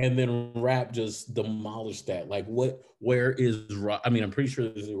And then what? rap, just demolished that. Like what? Where is rock? I mean, I'm pretty sure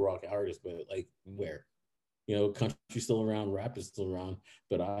there's a rock artist, but like where? Country's still around, rap is still around,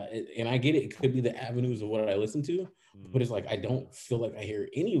 but I get it. It could be the avenues of what I listen to, but it's like I don't feel like I hear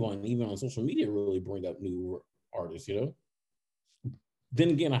anyone, even on social media, really bring up new artists. Then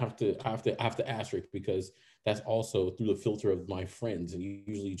again, I have to asterisk because that's also through the filter of my friends, and you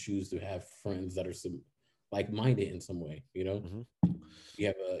usually choose to have friends that are like minded in some way. You know, Mhm.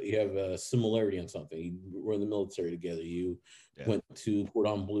 you have a similarity in something. You were in the military together. You Yeah. went to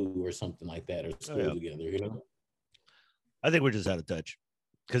Cordon Bleu or something like that, or Oh school yeah. together. You know. I think we're just out of touch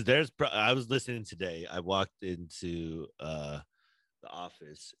because I was listening today. I walked into the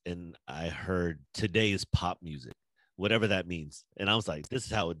office and I heard today's pop music, whatever that means, and I was like, "This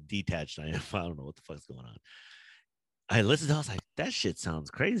is how detached I am. I don't know what the fuck's going on." I listened. I was like, "That shit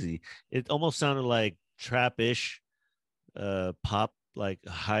sounds crazy." It almost sounded like trap-ish, pop, like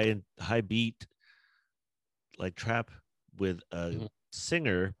high beat, like trap with a Mhm.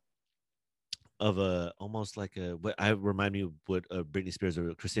 singer of a almost like a what I remind me of what Britney Spears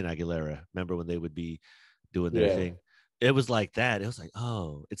or Christina Aguilera. Remember when they would be doing their Yeah. thing? It was like that. It was like,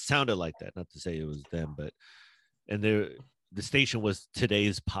 oh, it sounded like that. Not to say it was them, but and the station was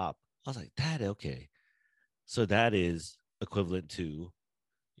today's pop. I was like, that okay. So that is equivalent to,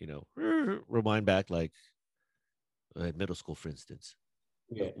 you know, rewind back like middle school, for instance.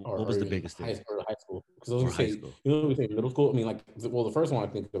 Yeah, What was or the even biggest thing? high school. Because I was Or gonna high say, school? you know, we say middle school. I mean, like, well, the first one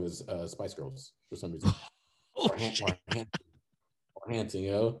I think of is Spice Girls for some reason, Oh shit. or Hanson,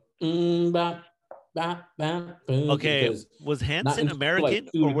 you know, bop, bop, bop, boom, Okay, because was not Hanson until like American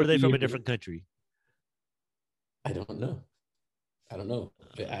two or to were they three from a years. different country? I don't know. I don't know.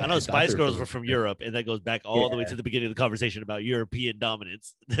 I know I thought they Spice were Girls from were from Europe, and that goes back all the way yeah. to the beginning of the conversation about European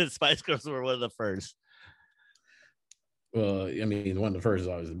dominance. The Spice Girls were one of the first. Well, I mean, one of the first is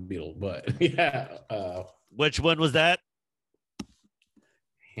always the Beatles, but yeah, Which one was that?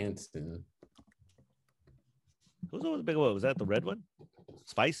 Hanson, Who's the big one? Was that the red one?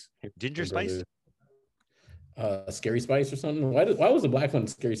 Spice? Ginger Hanson Spice? brothers, Scary Spice or something. Why was the black one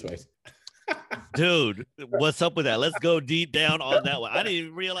Scary Spice? Dude, what's up with that? Let's go deep down on that one. I didn't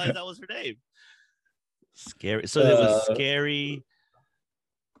even realize that was her name. Scary. So it was Uh, scary.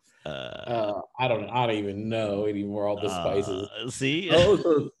 I don't even know anymore. All the spices. See, Oh,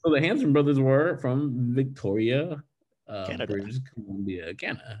 so the Hanson brothers were from Victoria, Canada. British Columbia,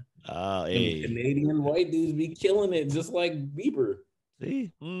 Canada. Oh, Them hey. Canadian white dudes be killing it, just like Bieber.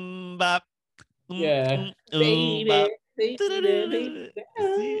 See, bop, Yeah, bop. baby, baby, See,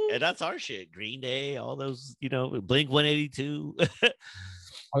 baby. and that's our shit. Green Day, all those, Blink 182.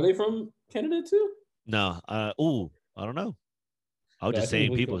 Are they from Canada too? No, ooh, I don't know. I was No, I just think saying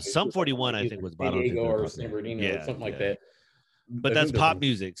Blink people. Some was like 41, like I think either was, but I San don't think Diego they're or San popular. Bernardino or Yeah, something like yeah. that. But I that's think they're pop from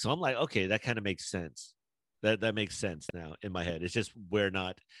music, so I'm like, okay, that kind of makes sense. That makes sense now in my head. It's just we're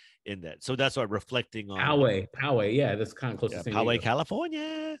not in that, so that's why reflecting on. Poway. Poway, yeah, that's kind of close to Yeah, San Poway, Diego.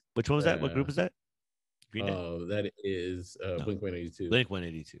 California. Which one was that? What group is that? Green Day? That is No, Blink 182. Blink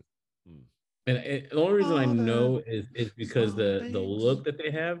 182. Hmm. And the only reason I All the know is because small the things. look that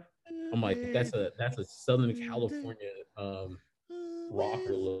they have, I'm like, that's a Southern California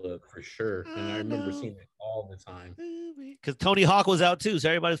rocker look for sure. And I I remember know. seeing it all the time. Because Tony Hawk was out too, so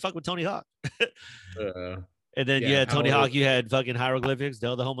everybody's fuck with Tony Hawk. Uh, And then you yeah, had Tony Power. Hawk, you had fucking hieroglyphics,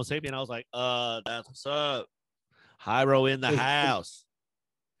 Del the Homo sapien. I was like, that's what's up. Hyro in the house.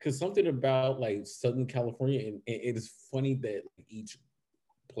 Because something about like Southern California, and it is funny that each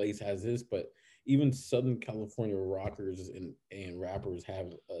place has this, but even Southern California rockers and rappers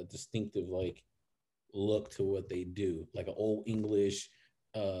have a distinctive like look to what they do, like an old English,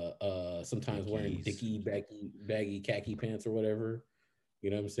 sometimes wearing Dickies. dicky baggy khaki pants or whatever. You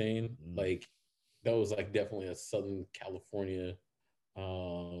know what I'm saying? Mm. Like that was like definitely a Southern California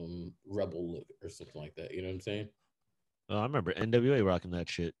rebel look or something like that. You know what I'm saying? Oh, I remember NWA rocking that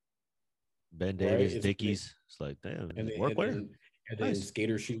shit. Ben Right? Davis, Dickies. It's like, damn, and then, and workwear. then and then Nice.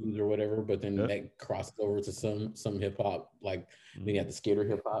 skater shoes or whatever, but then Yeah. that crossed over to some hip hop, like then you Mm. had the skater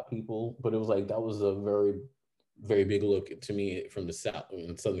hip hop people, but it was like that was a very big look to me from the South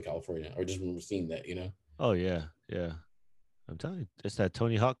in Southern California. I just remember seeing that, you know. Oh yeah, yeah. I'm telling you, it's that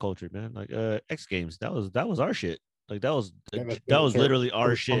Tony Hawk culture, man. Like X Games, that was our shit. Like Yeah, that's that good. was Sure. literally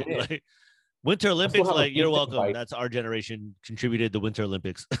our shit. Like Winter I still Olympics, have a like you're BMX welcome. bike. That's our generation contributed the Winter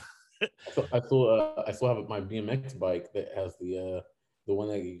Olympics. I still have my BMX bike that has the one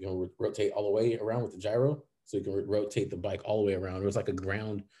that you can rotate all the way around with the gyro, so you can rotate the bike all the way around. It was like a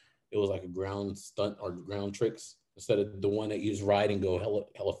ground stunt or ground tricks instead of the one that you just ride and go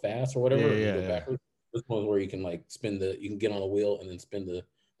hella fast or Yeah, whatever and yeah, go yeah. backwards. This one's where you can like you can get on the wheel and then spin the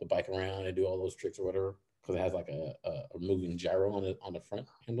bike around and do all those tricks or whatever because it has like a moving gyro on the front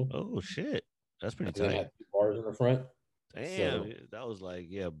handle, Oh shit, that's pretty and then it tight. has two bars in the front. Damn, So that was like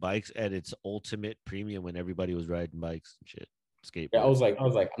bikes at its ultimate premium when everybody was riding bikes and shit, yeah, skateboarding. I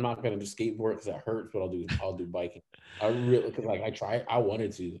was like, I'm not gonna just skateboard because that hurts, but I'll do biking. I really because like I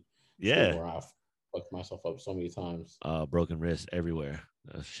wanted to Yeah, skateboard off. fucked myself up so many times. Broken wrist everywhere.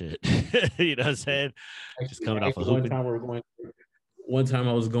 Oh, shit. You know what I'm saying? Just coming off of One hooping. time one time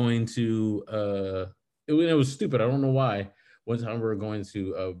I was going to it was stupid. I don't know why. One time we were going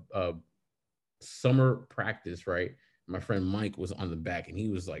to a summer practice, right? My friend Mike was on the back and he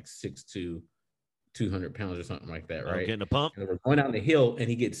was like 6'2", 200 pounds or something like that, Oh, right? getting a pump. And we're going down the hill and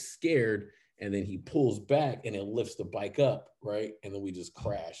he gets scared and then he pulls back and it lifts the bike up, right? And then we just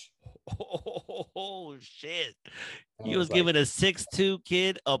crash. Oh shit. And I You was was like, giving a 6'2"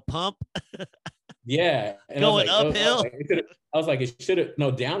 kid a pump yeah. And going I uphill. was like, it should have no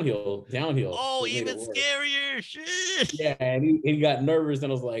downhill. Oh, It made even it worse. scarier. Shit. Yeah, and he got nervous,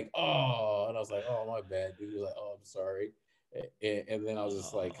 and I was like, oh, and I was like, oh, my bad, dude. He was like, oh, I'm sorry, and then I was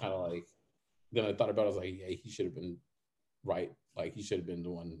just like, kind of like, then I thought about it, I was like, yeah, he should have been right, like he should have been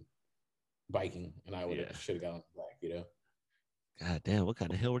the one biking, and I should have got on the back, you know. God damn, what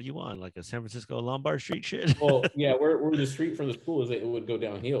kind of hill were you on? Like a San Francisco Lombard Street shit? Well, yeah, we're the street from the school is it would go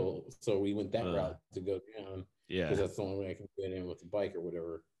downhill, so we went that route to go down, yeah, because that's the only way I can get in with the bike or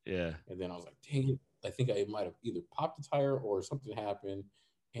whatever. Yeah. And then I was like, dang it, I think I might have either popped a tire or something happened,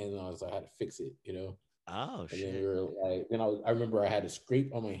 and I had to fix it, you know. Oh, and shit. then we were like, I remember I had a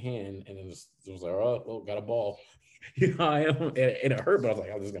scrape on my hand, and then it was like, oh, well, got a ball. You know, and it hurt, but I was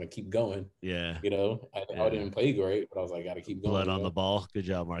like, I'm just gonna keep going. Yeah. You know, I didn't play great, but I was like, gotta keep going. Blood on the ball. Good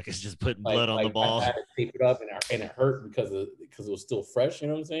job, Marcus. Just putting blood on the I ball. had to tape it up, and it hurt because it was still fresh. You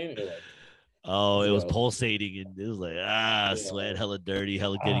know what I'm saying? Oh, it was pulsating, and it was like sweat, hella dirty,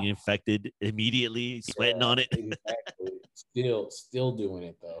 hella getting infected immediately, sweating on it. Exactly. Still doing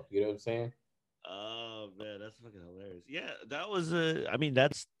it though. You know what I'm saying? Oh man, that's fucking hilarious. Yeah, that was I mean,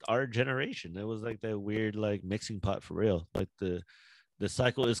 that's our generation. That was like that weird like mixing pot for real. Like the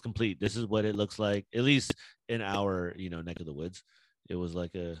cycle is complete. This is what it looks like, at least in our, neck of the woods. It was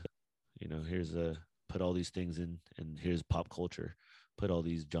like here's put all these things in, and here's pop culture. Put all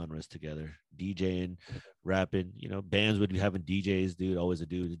these genres together, DJing, rapping. Bands would be having DJs, dude. Always a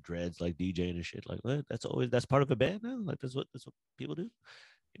dude with dreads like DJing and shit. Like, what? That's part of a band now. Like that's what people do.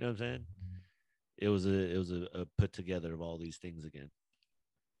 You know what I'm saying? It was a put together of all these things again.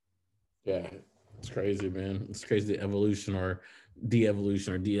 Yeah, it's crazy, man. It's crazy the evolution or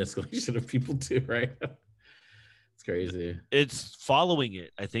de-evolution or de-escalation of people too, right? It's crazy. It's following it,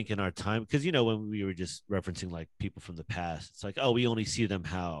 I think, in our time, because when we were just referencing like people from the past, it's like, oh, we only see them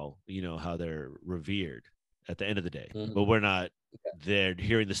how they're revered at the end of the day, but we're not there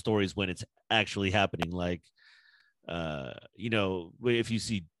hearing the stories when it's actually happening. Like, if you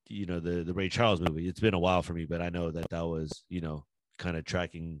see the Ray Charles movie, it's been a while for me, but I know that was kind of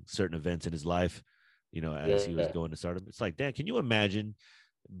tracking certain events in his life, as he was going to stardom. It's like, Dan, can you imagine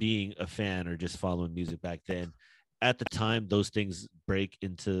being a fan or just following music back then? At the time, those things break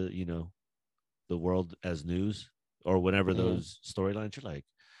into the world as news, or whenever those storylines. You're like,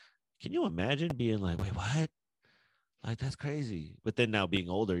 can you imagine being like, wait, what? Like, that's crazy. But then now being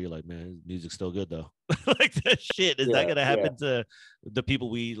older, you're like, man, music's still good though. Like, that shit is not gonna happen to the people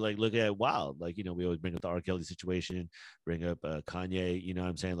we like look at. Wow, like we always bring up the R. Kelly situation, bring up Kanye. You know what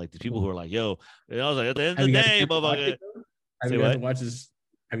I'm saying? Like the people who are like, yo, and I was like, at the end of the day, motherfucker. Have you got to watch this?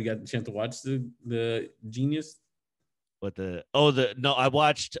 Have you got the chance to watch the Genius? No, I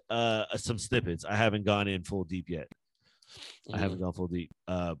watched some snippets. I haven't gone in full deep yet. I haven't gone full deep.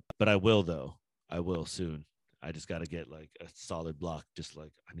 But I will though. I will soon. I just got to get like a solid block. Just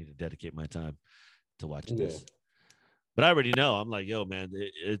like I need to dedicate my time to watching this. But I already know. I'm like, yo, man,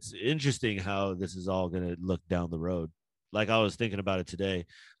 it's interesting how this is all gonna look down the road. Like I was thinking about it today.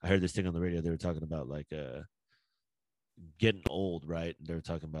 I heard this thing on the radio. They were talking about like getting old, right? They were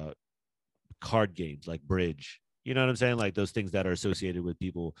talking about card games like bridge. You know what I'm saying? Like those things that are associated with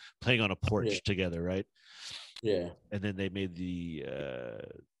people playing on a porch together, right? Yeah. And then they made the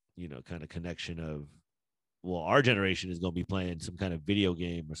kind of connection of, well, our generation is going to be playing some kind of video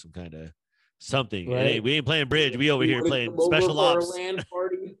game or some kind of something. Right. We ain't playing bridge. We over here playing special ops. For a LAN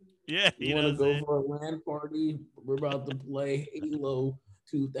party? Yeah, you want to go for a LAN party? We're about to play Halo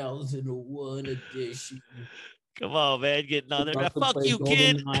 2001 edition. Come on, man, getting on there. Now, fuck you,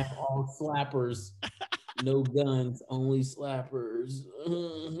 kid. All slappers, no guns, only slappers.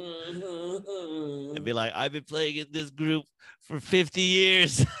 And be like, I've been playing in this group for 50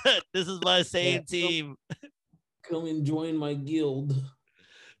 years. This is my same team. Come and join my guild.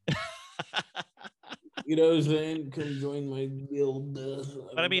 You know what I'm saying? Come join my guild.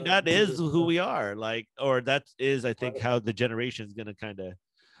 But I mean, that is who we are. Like, or that is, I think, how the generation is gonna kind of,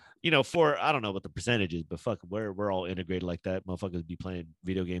 for I don't know what the percentage is, but fuck, we're all integrated like that. Motherfuckers be playing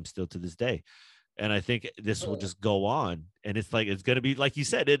video games still to this day. And I think this will just go on. And it's like, it's going to be, like you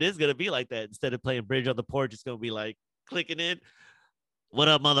said, it is going to be like that. Instead of playing bridge on the porch, it's going to be like clicking in. What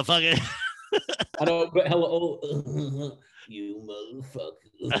up, motherfucker? I don't, but hello, you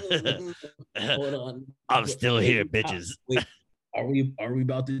motherfucker. Hold on. I'm still Wait, here, bitches. wait, are we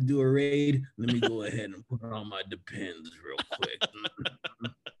about to do a raid? Let me go ahead and put on my Depends real quick.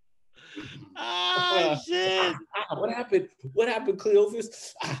 Shit. What happened? What happened,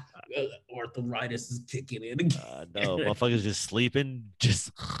 Cleophas? Arthritis is kicking in again. No, motherfuckers just sleeping.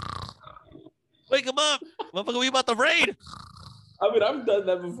 Just wake them up. Motherfucker, we about to raid. I mean, I've done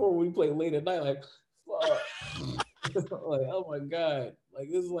that before when we play late at night. Like, fuck. Like, oh my God. Like,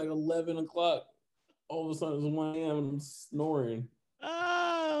 this is like 11 o'clock. All of a sudden, it's 1 a.m. and I'm snoring.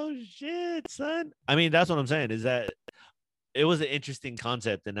 Oh, shit, son. I mean, that's what I'm saying is that it was an interesting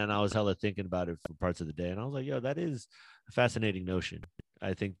concept. And then I was hella thinking about it for parts of the day. And I was like, yo, that is a fascinating notion.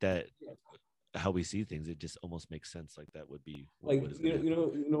 I think that how we see things, it just almost makes sense. Like that would be like,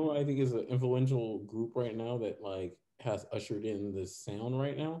 you know what I think is an influential group right now that like has ushered in this sound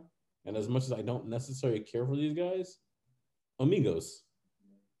right now. And as much as I don't necessarily care for these guys, Amigos.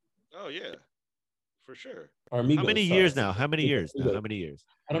 Oh, yeah. For sure. Amigos, how many years now? How many years now? How many years?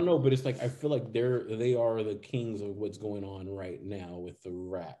 I don't know, but it's like I feel like they are the kings of what's going on right now with the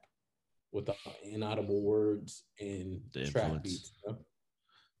rap, with the inaudible words and the trap influence. Beats, you know?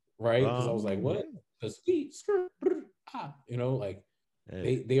 Right? Because I was like, what? The speed, you know, like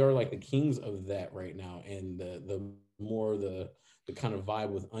they are like the kings of that right now, and the more the kind of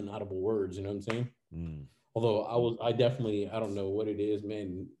vibe with inaudible words, you know what I'm saying? Although I definitely I don't know what it is,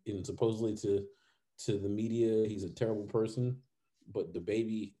 man, and supposedly to the media, he's a terrible person, but the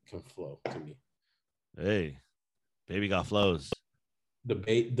baby can flow to me. Hey, baby got flows. The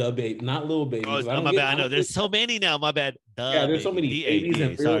baby, not little baby. Oh, my bad. I know there's so many now. My bad. Yeah, there's so many babies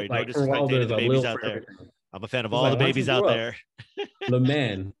and sorry, like, no disrespect to the babies out there. I'm a fan of all the babies out there.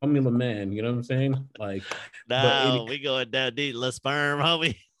 LeMan, call me LeMan. You know what I'm saying? Like, no, we going down deep. La sperm,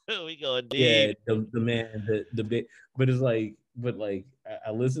 homie. We going deep. Yeah, the man, the big, but it's like,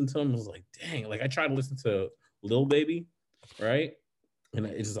 I listened to him. I was like, dang. Like I tried to listen to Lil Baby, right? And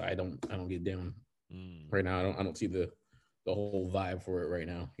it's just I don't get down right now. I don't see the whole vibe for it right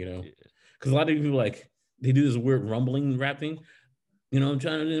now. You know, because a lot of people like they do this weird rumbling rap thing. You know, I'm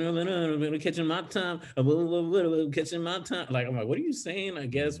trying to catching my time, catching my time. Like I'm like, what are you saying? I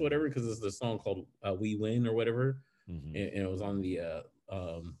guess whatever, because it's the song called "We Win" or whatever, and it was on the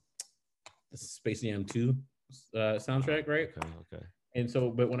Space Jam 2 soundtrack, right? Okay. And so,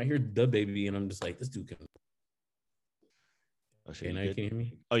 but when I hear the baby, and I'm just like, this dude can. Oh, shit, now you can hear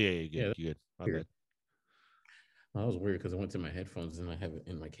me? Oh, yeah, you good. My bad. Well, that was weird because I went to my headphones and I have it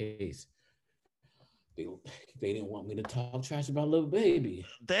in my case. They didn't want me to talk trash about Lil Baby.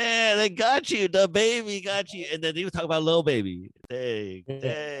 There, they got you. The baby got you. And then they were talking about Lil Baby. Dang.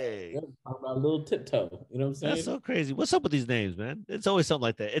 Talk about Lil Tiptoe. You know what I'm saying? That's so crazy. What's up with these names, man? It's always something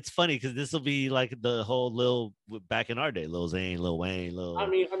like that. It's funny because this will be like the whole Lil back in our day. Lil Zane, Lil Wayne, Lil. I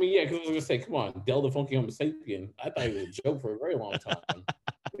mean, yeah, because I was gonna say, come on, Del the Funky Homo Sapien. I thought he was a joke for a very long time.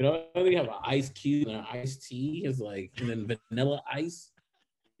 You know, they have an Ice Cube and an Ice T is like, and then Vanilla Ice.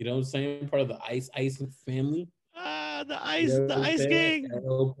 You know what I'm saying? Part of the Ice family. The Ice Gang.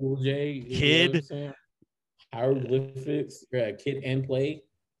 LL Cool J, Kid, Hieroglyphics, Kid and Play,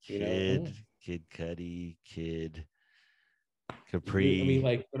 Kid Cudi, Kid Capri. I mean,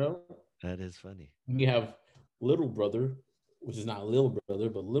 like, you know, that is funny. You have Little Brother, which is not Lil Brother,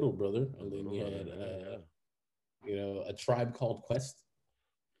 but Little Brother, and then you had, you know, A Tribe Called Quest.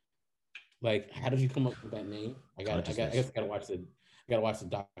 Like, how did you come up with that name? I guess I gotta watch the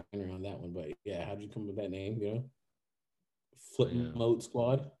documentary on that one, but yeah, how did you come up with that name? You know, Flip Mode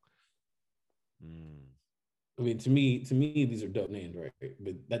Squad. I mean, to me, these are dope names, right?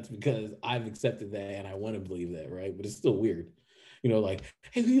 But that's because I've accepted that and I want to believe that, right? But it's still weird, you know. Like,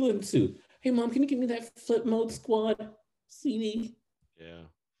 hey, who you listen to? Hey, mom, can you give me that Flip Mode Squad CD? Yeah,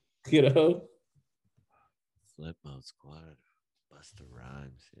 you know, Flip Mode Squad, Busta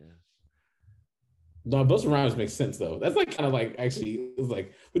Rhymes, yeah. No, Busta Rhymes makes sense though. That's like kind of like actually it's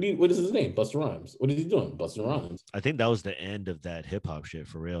like what is his name? Busta Rhymes. What is he doing? Busta Rhymes. I think that was the end of that hip hop shit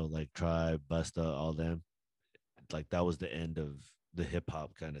for real. Like Tribe, Busta, all them. Like that was the end of the hip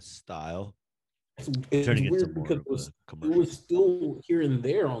hop kind of style. It's weird because it was still here and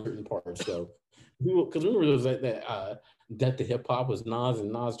there on certain parts though. Because remember there was that the hip hop was Nas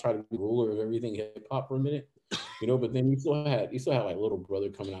and Nas tried to be ruler of everything hip hop for a minute, you know. But then you still had like Little Brother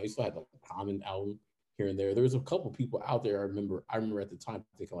coming out. You still had the Common album here and there. There was a couple people out there. I remember at the time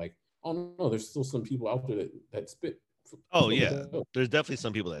thinking like, oh no, there's still some people out there that spit. Oh yeah, there's definitely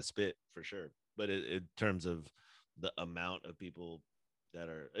some people that spit for sure. but in terms of the amount of people that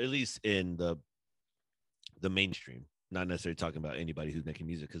are at least in the mainstream, not necessarily talking about anybody who's making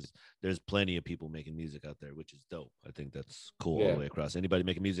music, because there's plenty of people making music out there, which is dope. I think that's cool all the way across. Anybody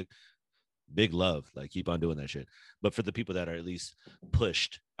making music, big love, like keep on doing that shit. But for the people that are at least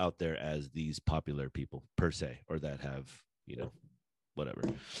pushed out there as these popular people per se, or that have, you know, whatever,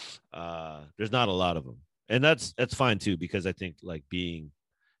 there's not a lot of them, and that's fine too, because I think like being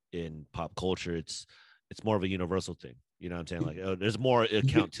in pop culture, it's more of a universal thing. You know what I'm saying? Like, oh, there's more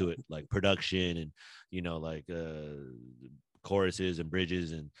account to it, like production and, you know, like choruses and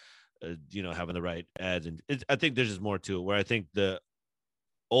bridges and, you know, having the right ads. And I think there's just more to it, where I think the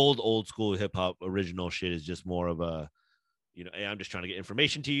old school hip hop original shit is just more of a, you know, hey, I'm just trying to get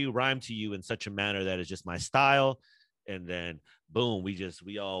information to you, rhyme to you in such a manner that is just my style. And then boom,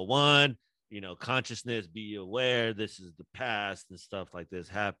 we all won. You know, consciousness, be aware, this is the past and stuff like this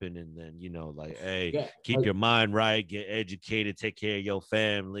happened. And then, you know, like, hey, keep your mind right, get educated, take care of your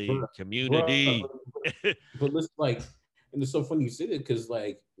family, community. But listen, like, and it's so funny you say that, because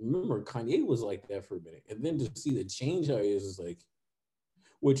like, remember Kanye was like that for a minute, and then to see the change how he is like,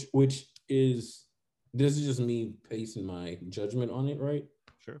 which is, this is just me placing my judgment on it, right?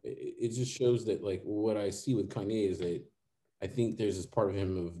 Sure. It just shows that like what I see with Kanye is that I think there's this part of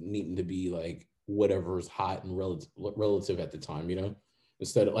him of needing to be like whatever is hot and relative at the time, you know,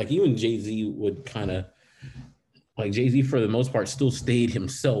 instead of like, even Jay-Z would kind of like, Jay-Z for the most part still stayed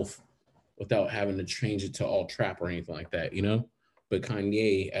himself without having to change it to all trap or anything like that, you know. But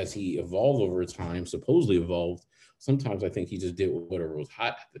Kanye, as he evolved over time, supposedly evolved, sometimes I think he just did whatever was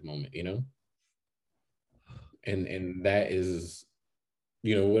hot at the moment, you know. And that is,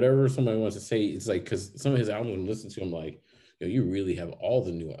 you know, whatever somebody wants to say, it's like, because some of his albums I'm listening to, I'm like, yo, you really have all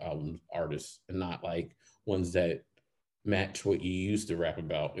the new album artists and not like ones that match what you used to rap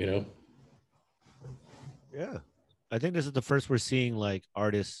about, you know? Yeah. I think this is the first we're seeing like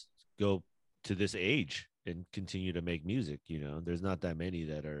artists go to this age and continue to make music. You know, there's not that many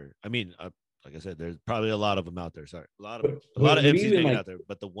that are, I mean, like I said, there's probably a lot of them out there. Sorry. A lot of MCs making like, out there,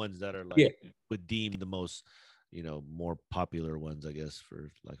 but the ones that are like, would deem the most, you know, more popular ones, I guess, for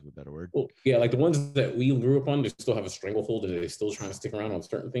lack of a better word. Well, yeah, like the ones that we grew up on, they still have a stranglehold and they're still trying to stick around on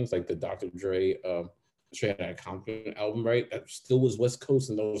certain things, like the Dr. Dre, Dre had a Compton album, right? That still was West Coast,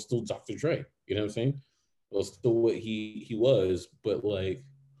 and that was still Dr. Dre. You know what I'm saying? It was still what he was, but like,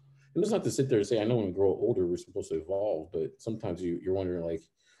 and it's not to sit there and say, I know when we grow older, we're supposed to evolve, but sometimes you're wondering, like,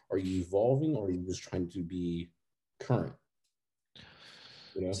 are you evolving, or are you just trying to be current?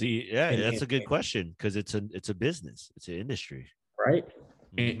 You know? See, yeah, that's a good question, because it's a business, it's an industry, right?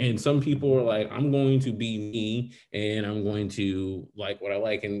 And some people are like, I'm going to be me, and I'm going to like what I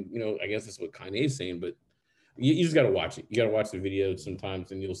like, and you know, I guess that's what Kanye's saying, but you just got to watch it. You got to watch the video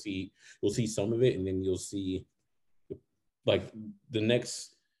sometimes, and you'll see some of it, and then you'll see like the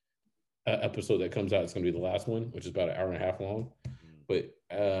next episode that comes out. It's going to be the last one, which is about an hour and a half long. But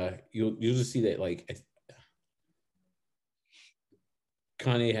you'll just see that like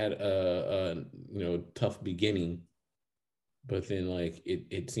Kanye had a you know, tough beginning, but then like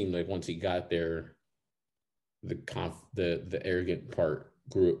it seemed like once he got there, the arrogant part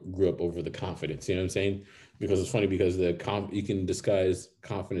grew up over the confidence. You know what I'm saying? Because it's funny, because you can disguise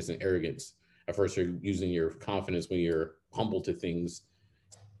confidence and arrogance. At first, you're using your confidence when you're humble to things,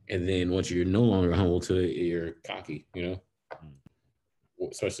 and then once you're no longer humble to it, you're cocky. You know,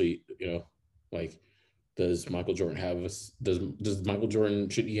 especially, you know, like, does Michael Jordan have does Michael Jordan,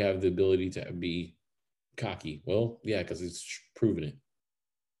 should he have the ability to be cocky? Well, yeah, because he's proven it.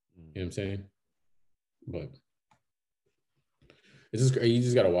 You know what I'm saying? But it's just, you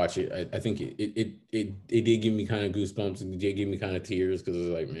just gotta watch it. I think it did give me kind of goosebumps, and it did give me kind of tears, because it was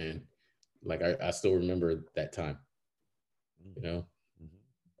like, man, like I still remember that time. You know,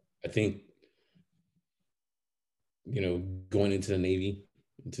 I think, you know, going into the Navy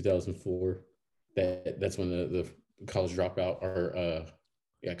in 2004, that's when the college dropout, or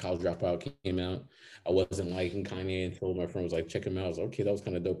college dropout came out. I wasn't liking Kanye until my friend was like, check him out. I was like, okay, that was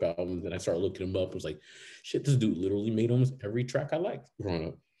kind of dope album. Then I started looking him up. I was like, shit, this dude literally made almost every track I liked growing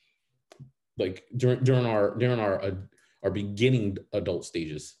up. Like during our beginning adult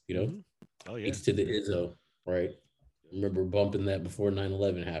stages, you know. Oh yeah. To the Izzo, right? I remember bumping that before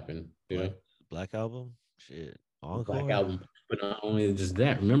 9/11 happened. You know, Black Album, shit, Black Album. But not only just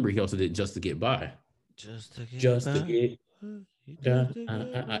that, remember he also did Just to Get By. Just to get. And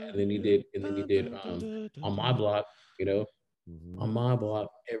then he did On My Block, you know. On My Block,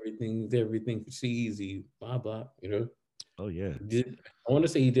 everything's easy. My Block, you know. Oh yeah. I want to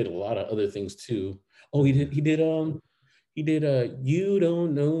say he did a lot of other things too. Oh, he did He did You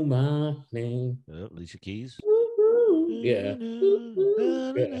Don't Know My Name. Alicia Keys. Yeah.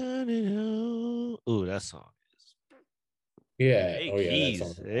 Yeah. Ooh, that song is. Yeah. Hey Oh yeah, that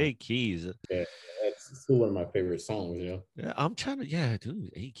song. Keys. Hey Keys. Yeah, that's still one of my favorite songs, you know. Yeah, I'm trying to. Yeah,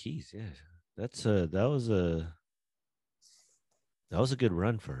 dude. Hey Keys. Yeah, that's that was a good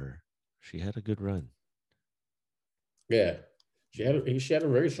run for her. She had a good run. Yeah. She had a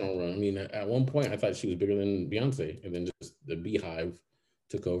very strong run. I mean, at one point I thought she was bigger than Beyonce, and then just the Beehive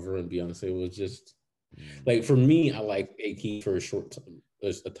took over, and Beyonce was just Mm. like, for me, I like A Key for a short time,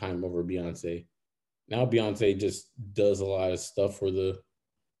 a time over Beyonce. Now Beyonce just does a lot of stuff for the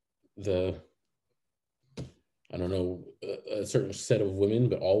I don't know, a certain set of women,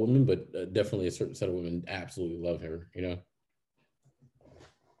 but all women, but definitely a certain set of women absolutely love her. You know,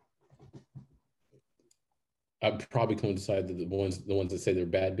 I'd probably come to decide that the ones that say they're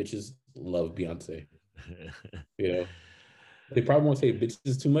bad bitches love Beyonce. You know, they probably won't say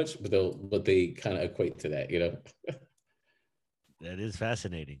bitches too much, but they kind of equate to that. You know. That is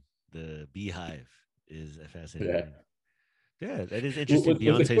fascinating. The Beehive is a Yeah. fascinating. Yeah, that is interesting. What's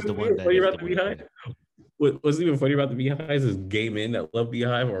Beyonce's the one even that funny is about the the one. Beehive? What's even funny about the Beehives is gay men that love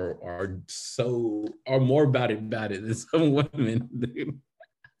Beehive are more about it than some women, dude.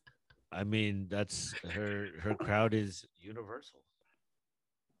 I mean, that's her crowd is universal.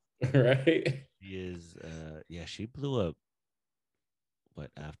 Right? She is yeah, she blew up what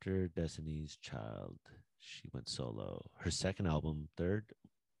after Destiny's Child. She went solo. Her second album, third,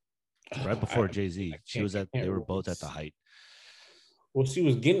 right I, before Jay-Z. She was I at can't they were remember. both at the height. Well, she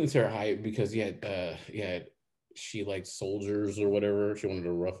was getting to her height because she liked soldiers or whatever. She wanted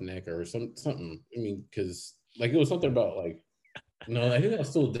a roughneck or something. I mean, because like it was something about like, no, I think that was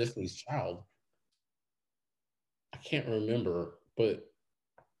still Destiny's Child. I can't remember, but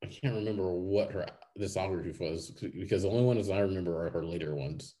I can't remember what her discography was because the only ones I remember are her later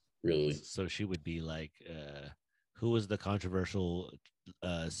ones. Really. So she would be like who was the controversial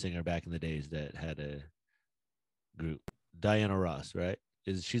singer back in the days that had a group? Diana Ross, right?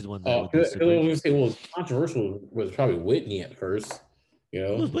 Is she's the one that Oh, with the I was Supremes? gonna say, well, controversial was probably Whitney at first, you Who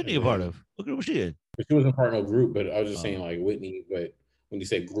know, was Whitney and a part then of? What group was she in? she wasn't part of no group, but I was just saying Oh, like Whitney. But when you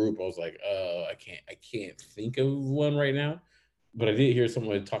said group, I was like, I can't think of one right now. But I did hear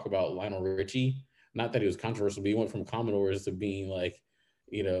someone talk about Lionel Richie. Not that he was controversial, but he went from Commodores to being like,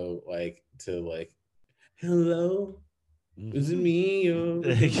 like to like, hello, is it mm-hmm. me you're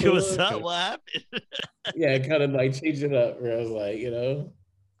looking What's for? up? What happened? Yeah, kind of like change it up. Where I was like,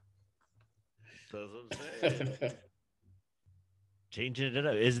 That's what I'm saying. Changing it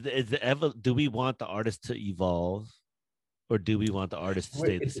up. Is the ever? Do we want the artist to evolve, or do we want the artist to Wait,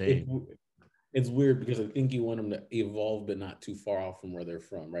 stay the it's, same? it's weird because I think you want them to evolve, but not too far off from where they're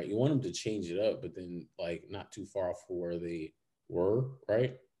from, right? You want them to change it up, but then like not too far off from where they were,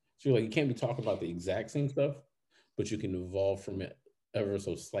 right? So you're like, you can't be talking about the exact same stuff, but you can evolve from it ever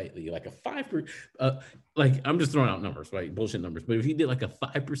so slightly, like a 5%. Like I'm just throwing out numbers, right? Bullshit numbers. But if you did like a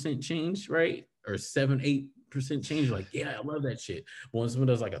 5% change, right, or 7-8% change, you're like, yeah, I love that shit. But when someone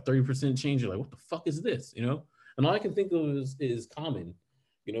does like a 30% change, you're like, what the fuck is this? You know? And all I can think of is Common.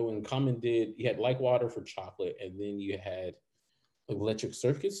 You know, when Common did, you had Like Water for Chocolate, and then you had Electric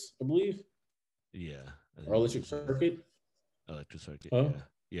Circus, I believe, Yeah, I or think that Electric was Circuit. Electric Circuit. Huh?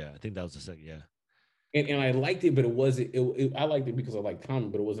 Yeah, yeah. I think that was the second. Yeah. And I liked it, but it wasn't. I liked it because I liked Common,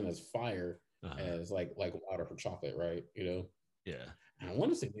 but it wasn't as fire Uh-huh. as like Water for Chocolate, right? You know, Yeah. and I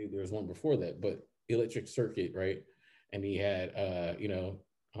want to say maybe there was one before that, but Electric Circuit, right? And he had,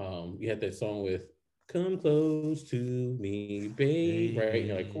 you had that song with "Come Close to Me, Babe," right? And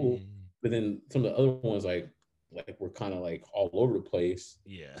you're like, cool, Baby. but then some of the other ones like were kind of like all over the place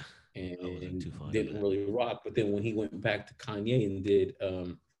Yeah. I wasn't and too fond of didn't that. really rock. But then when he went back to Kanye and did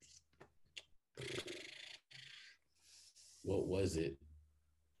what was it?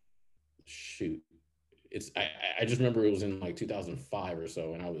 Shoot. I just remember it was in like 2005 or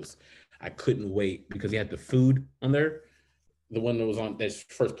so, and I couldn't wait because he had the food on there. The one that was on that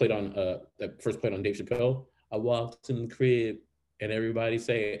first played on Dave Chappelle. I walked in the crib and everybody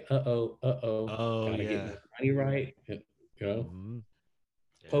say, uh oh, Oh gotta get my yeah. money right. You know, Mm-hmm.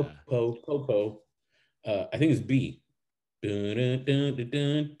 Yeah. Popo. I think it's B. Dun, dun, dun, dun,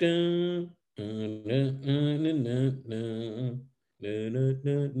 dun, dun. Dun, dun, dun, dun, dun, dun. Dun, dun,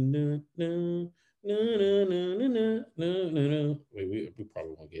 dun, dun, dun. Dun, dun, dun, dun, dun, dun, dun, dun. Wait, we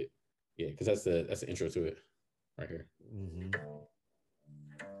probably won't get, yeah, because that's the intro to it right here. Mm-hmm.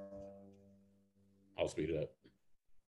 I'll speed it up.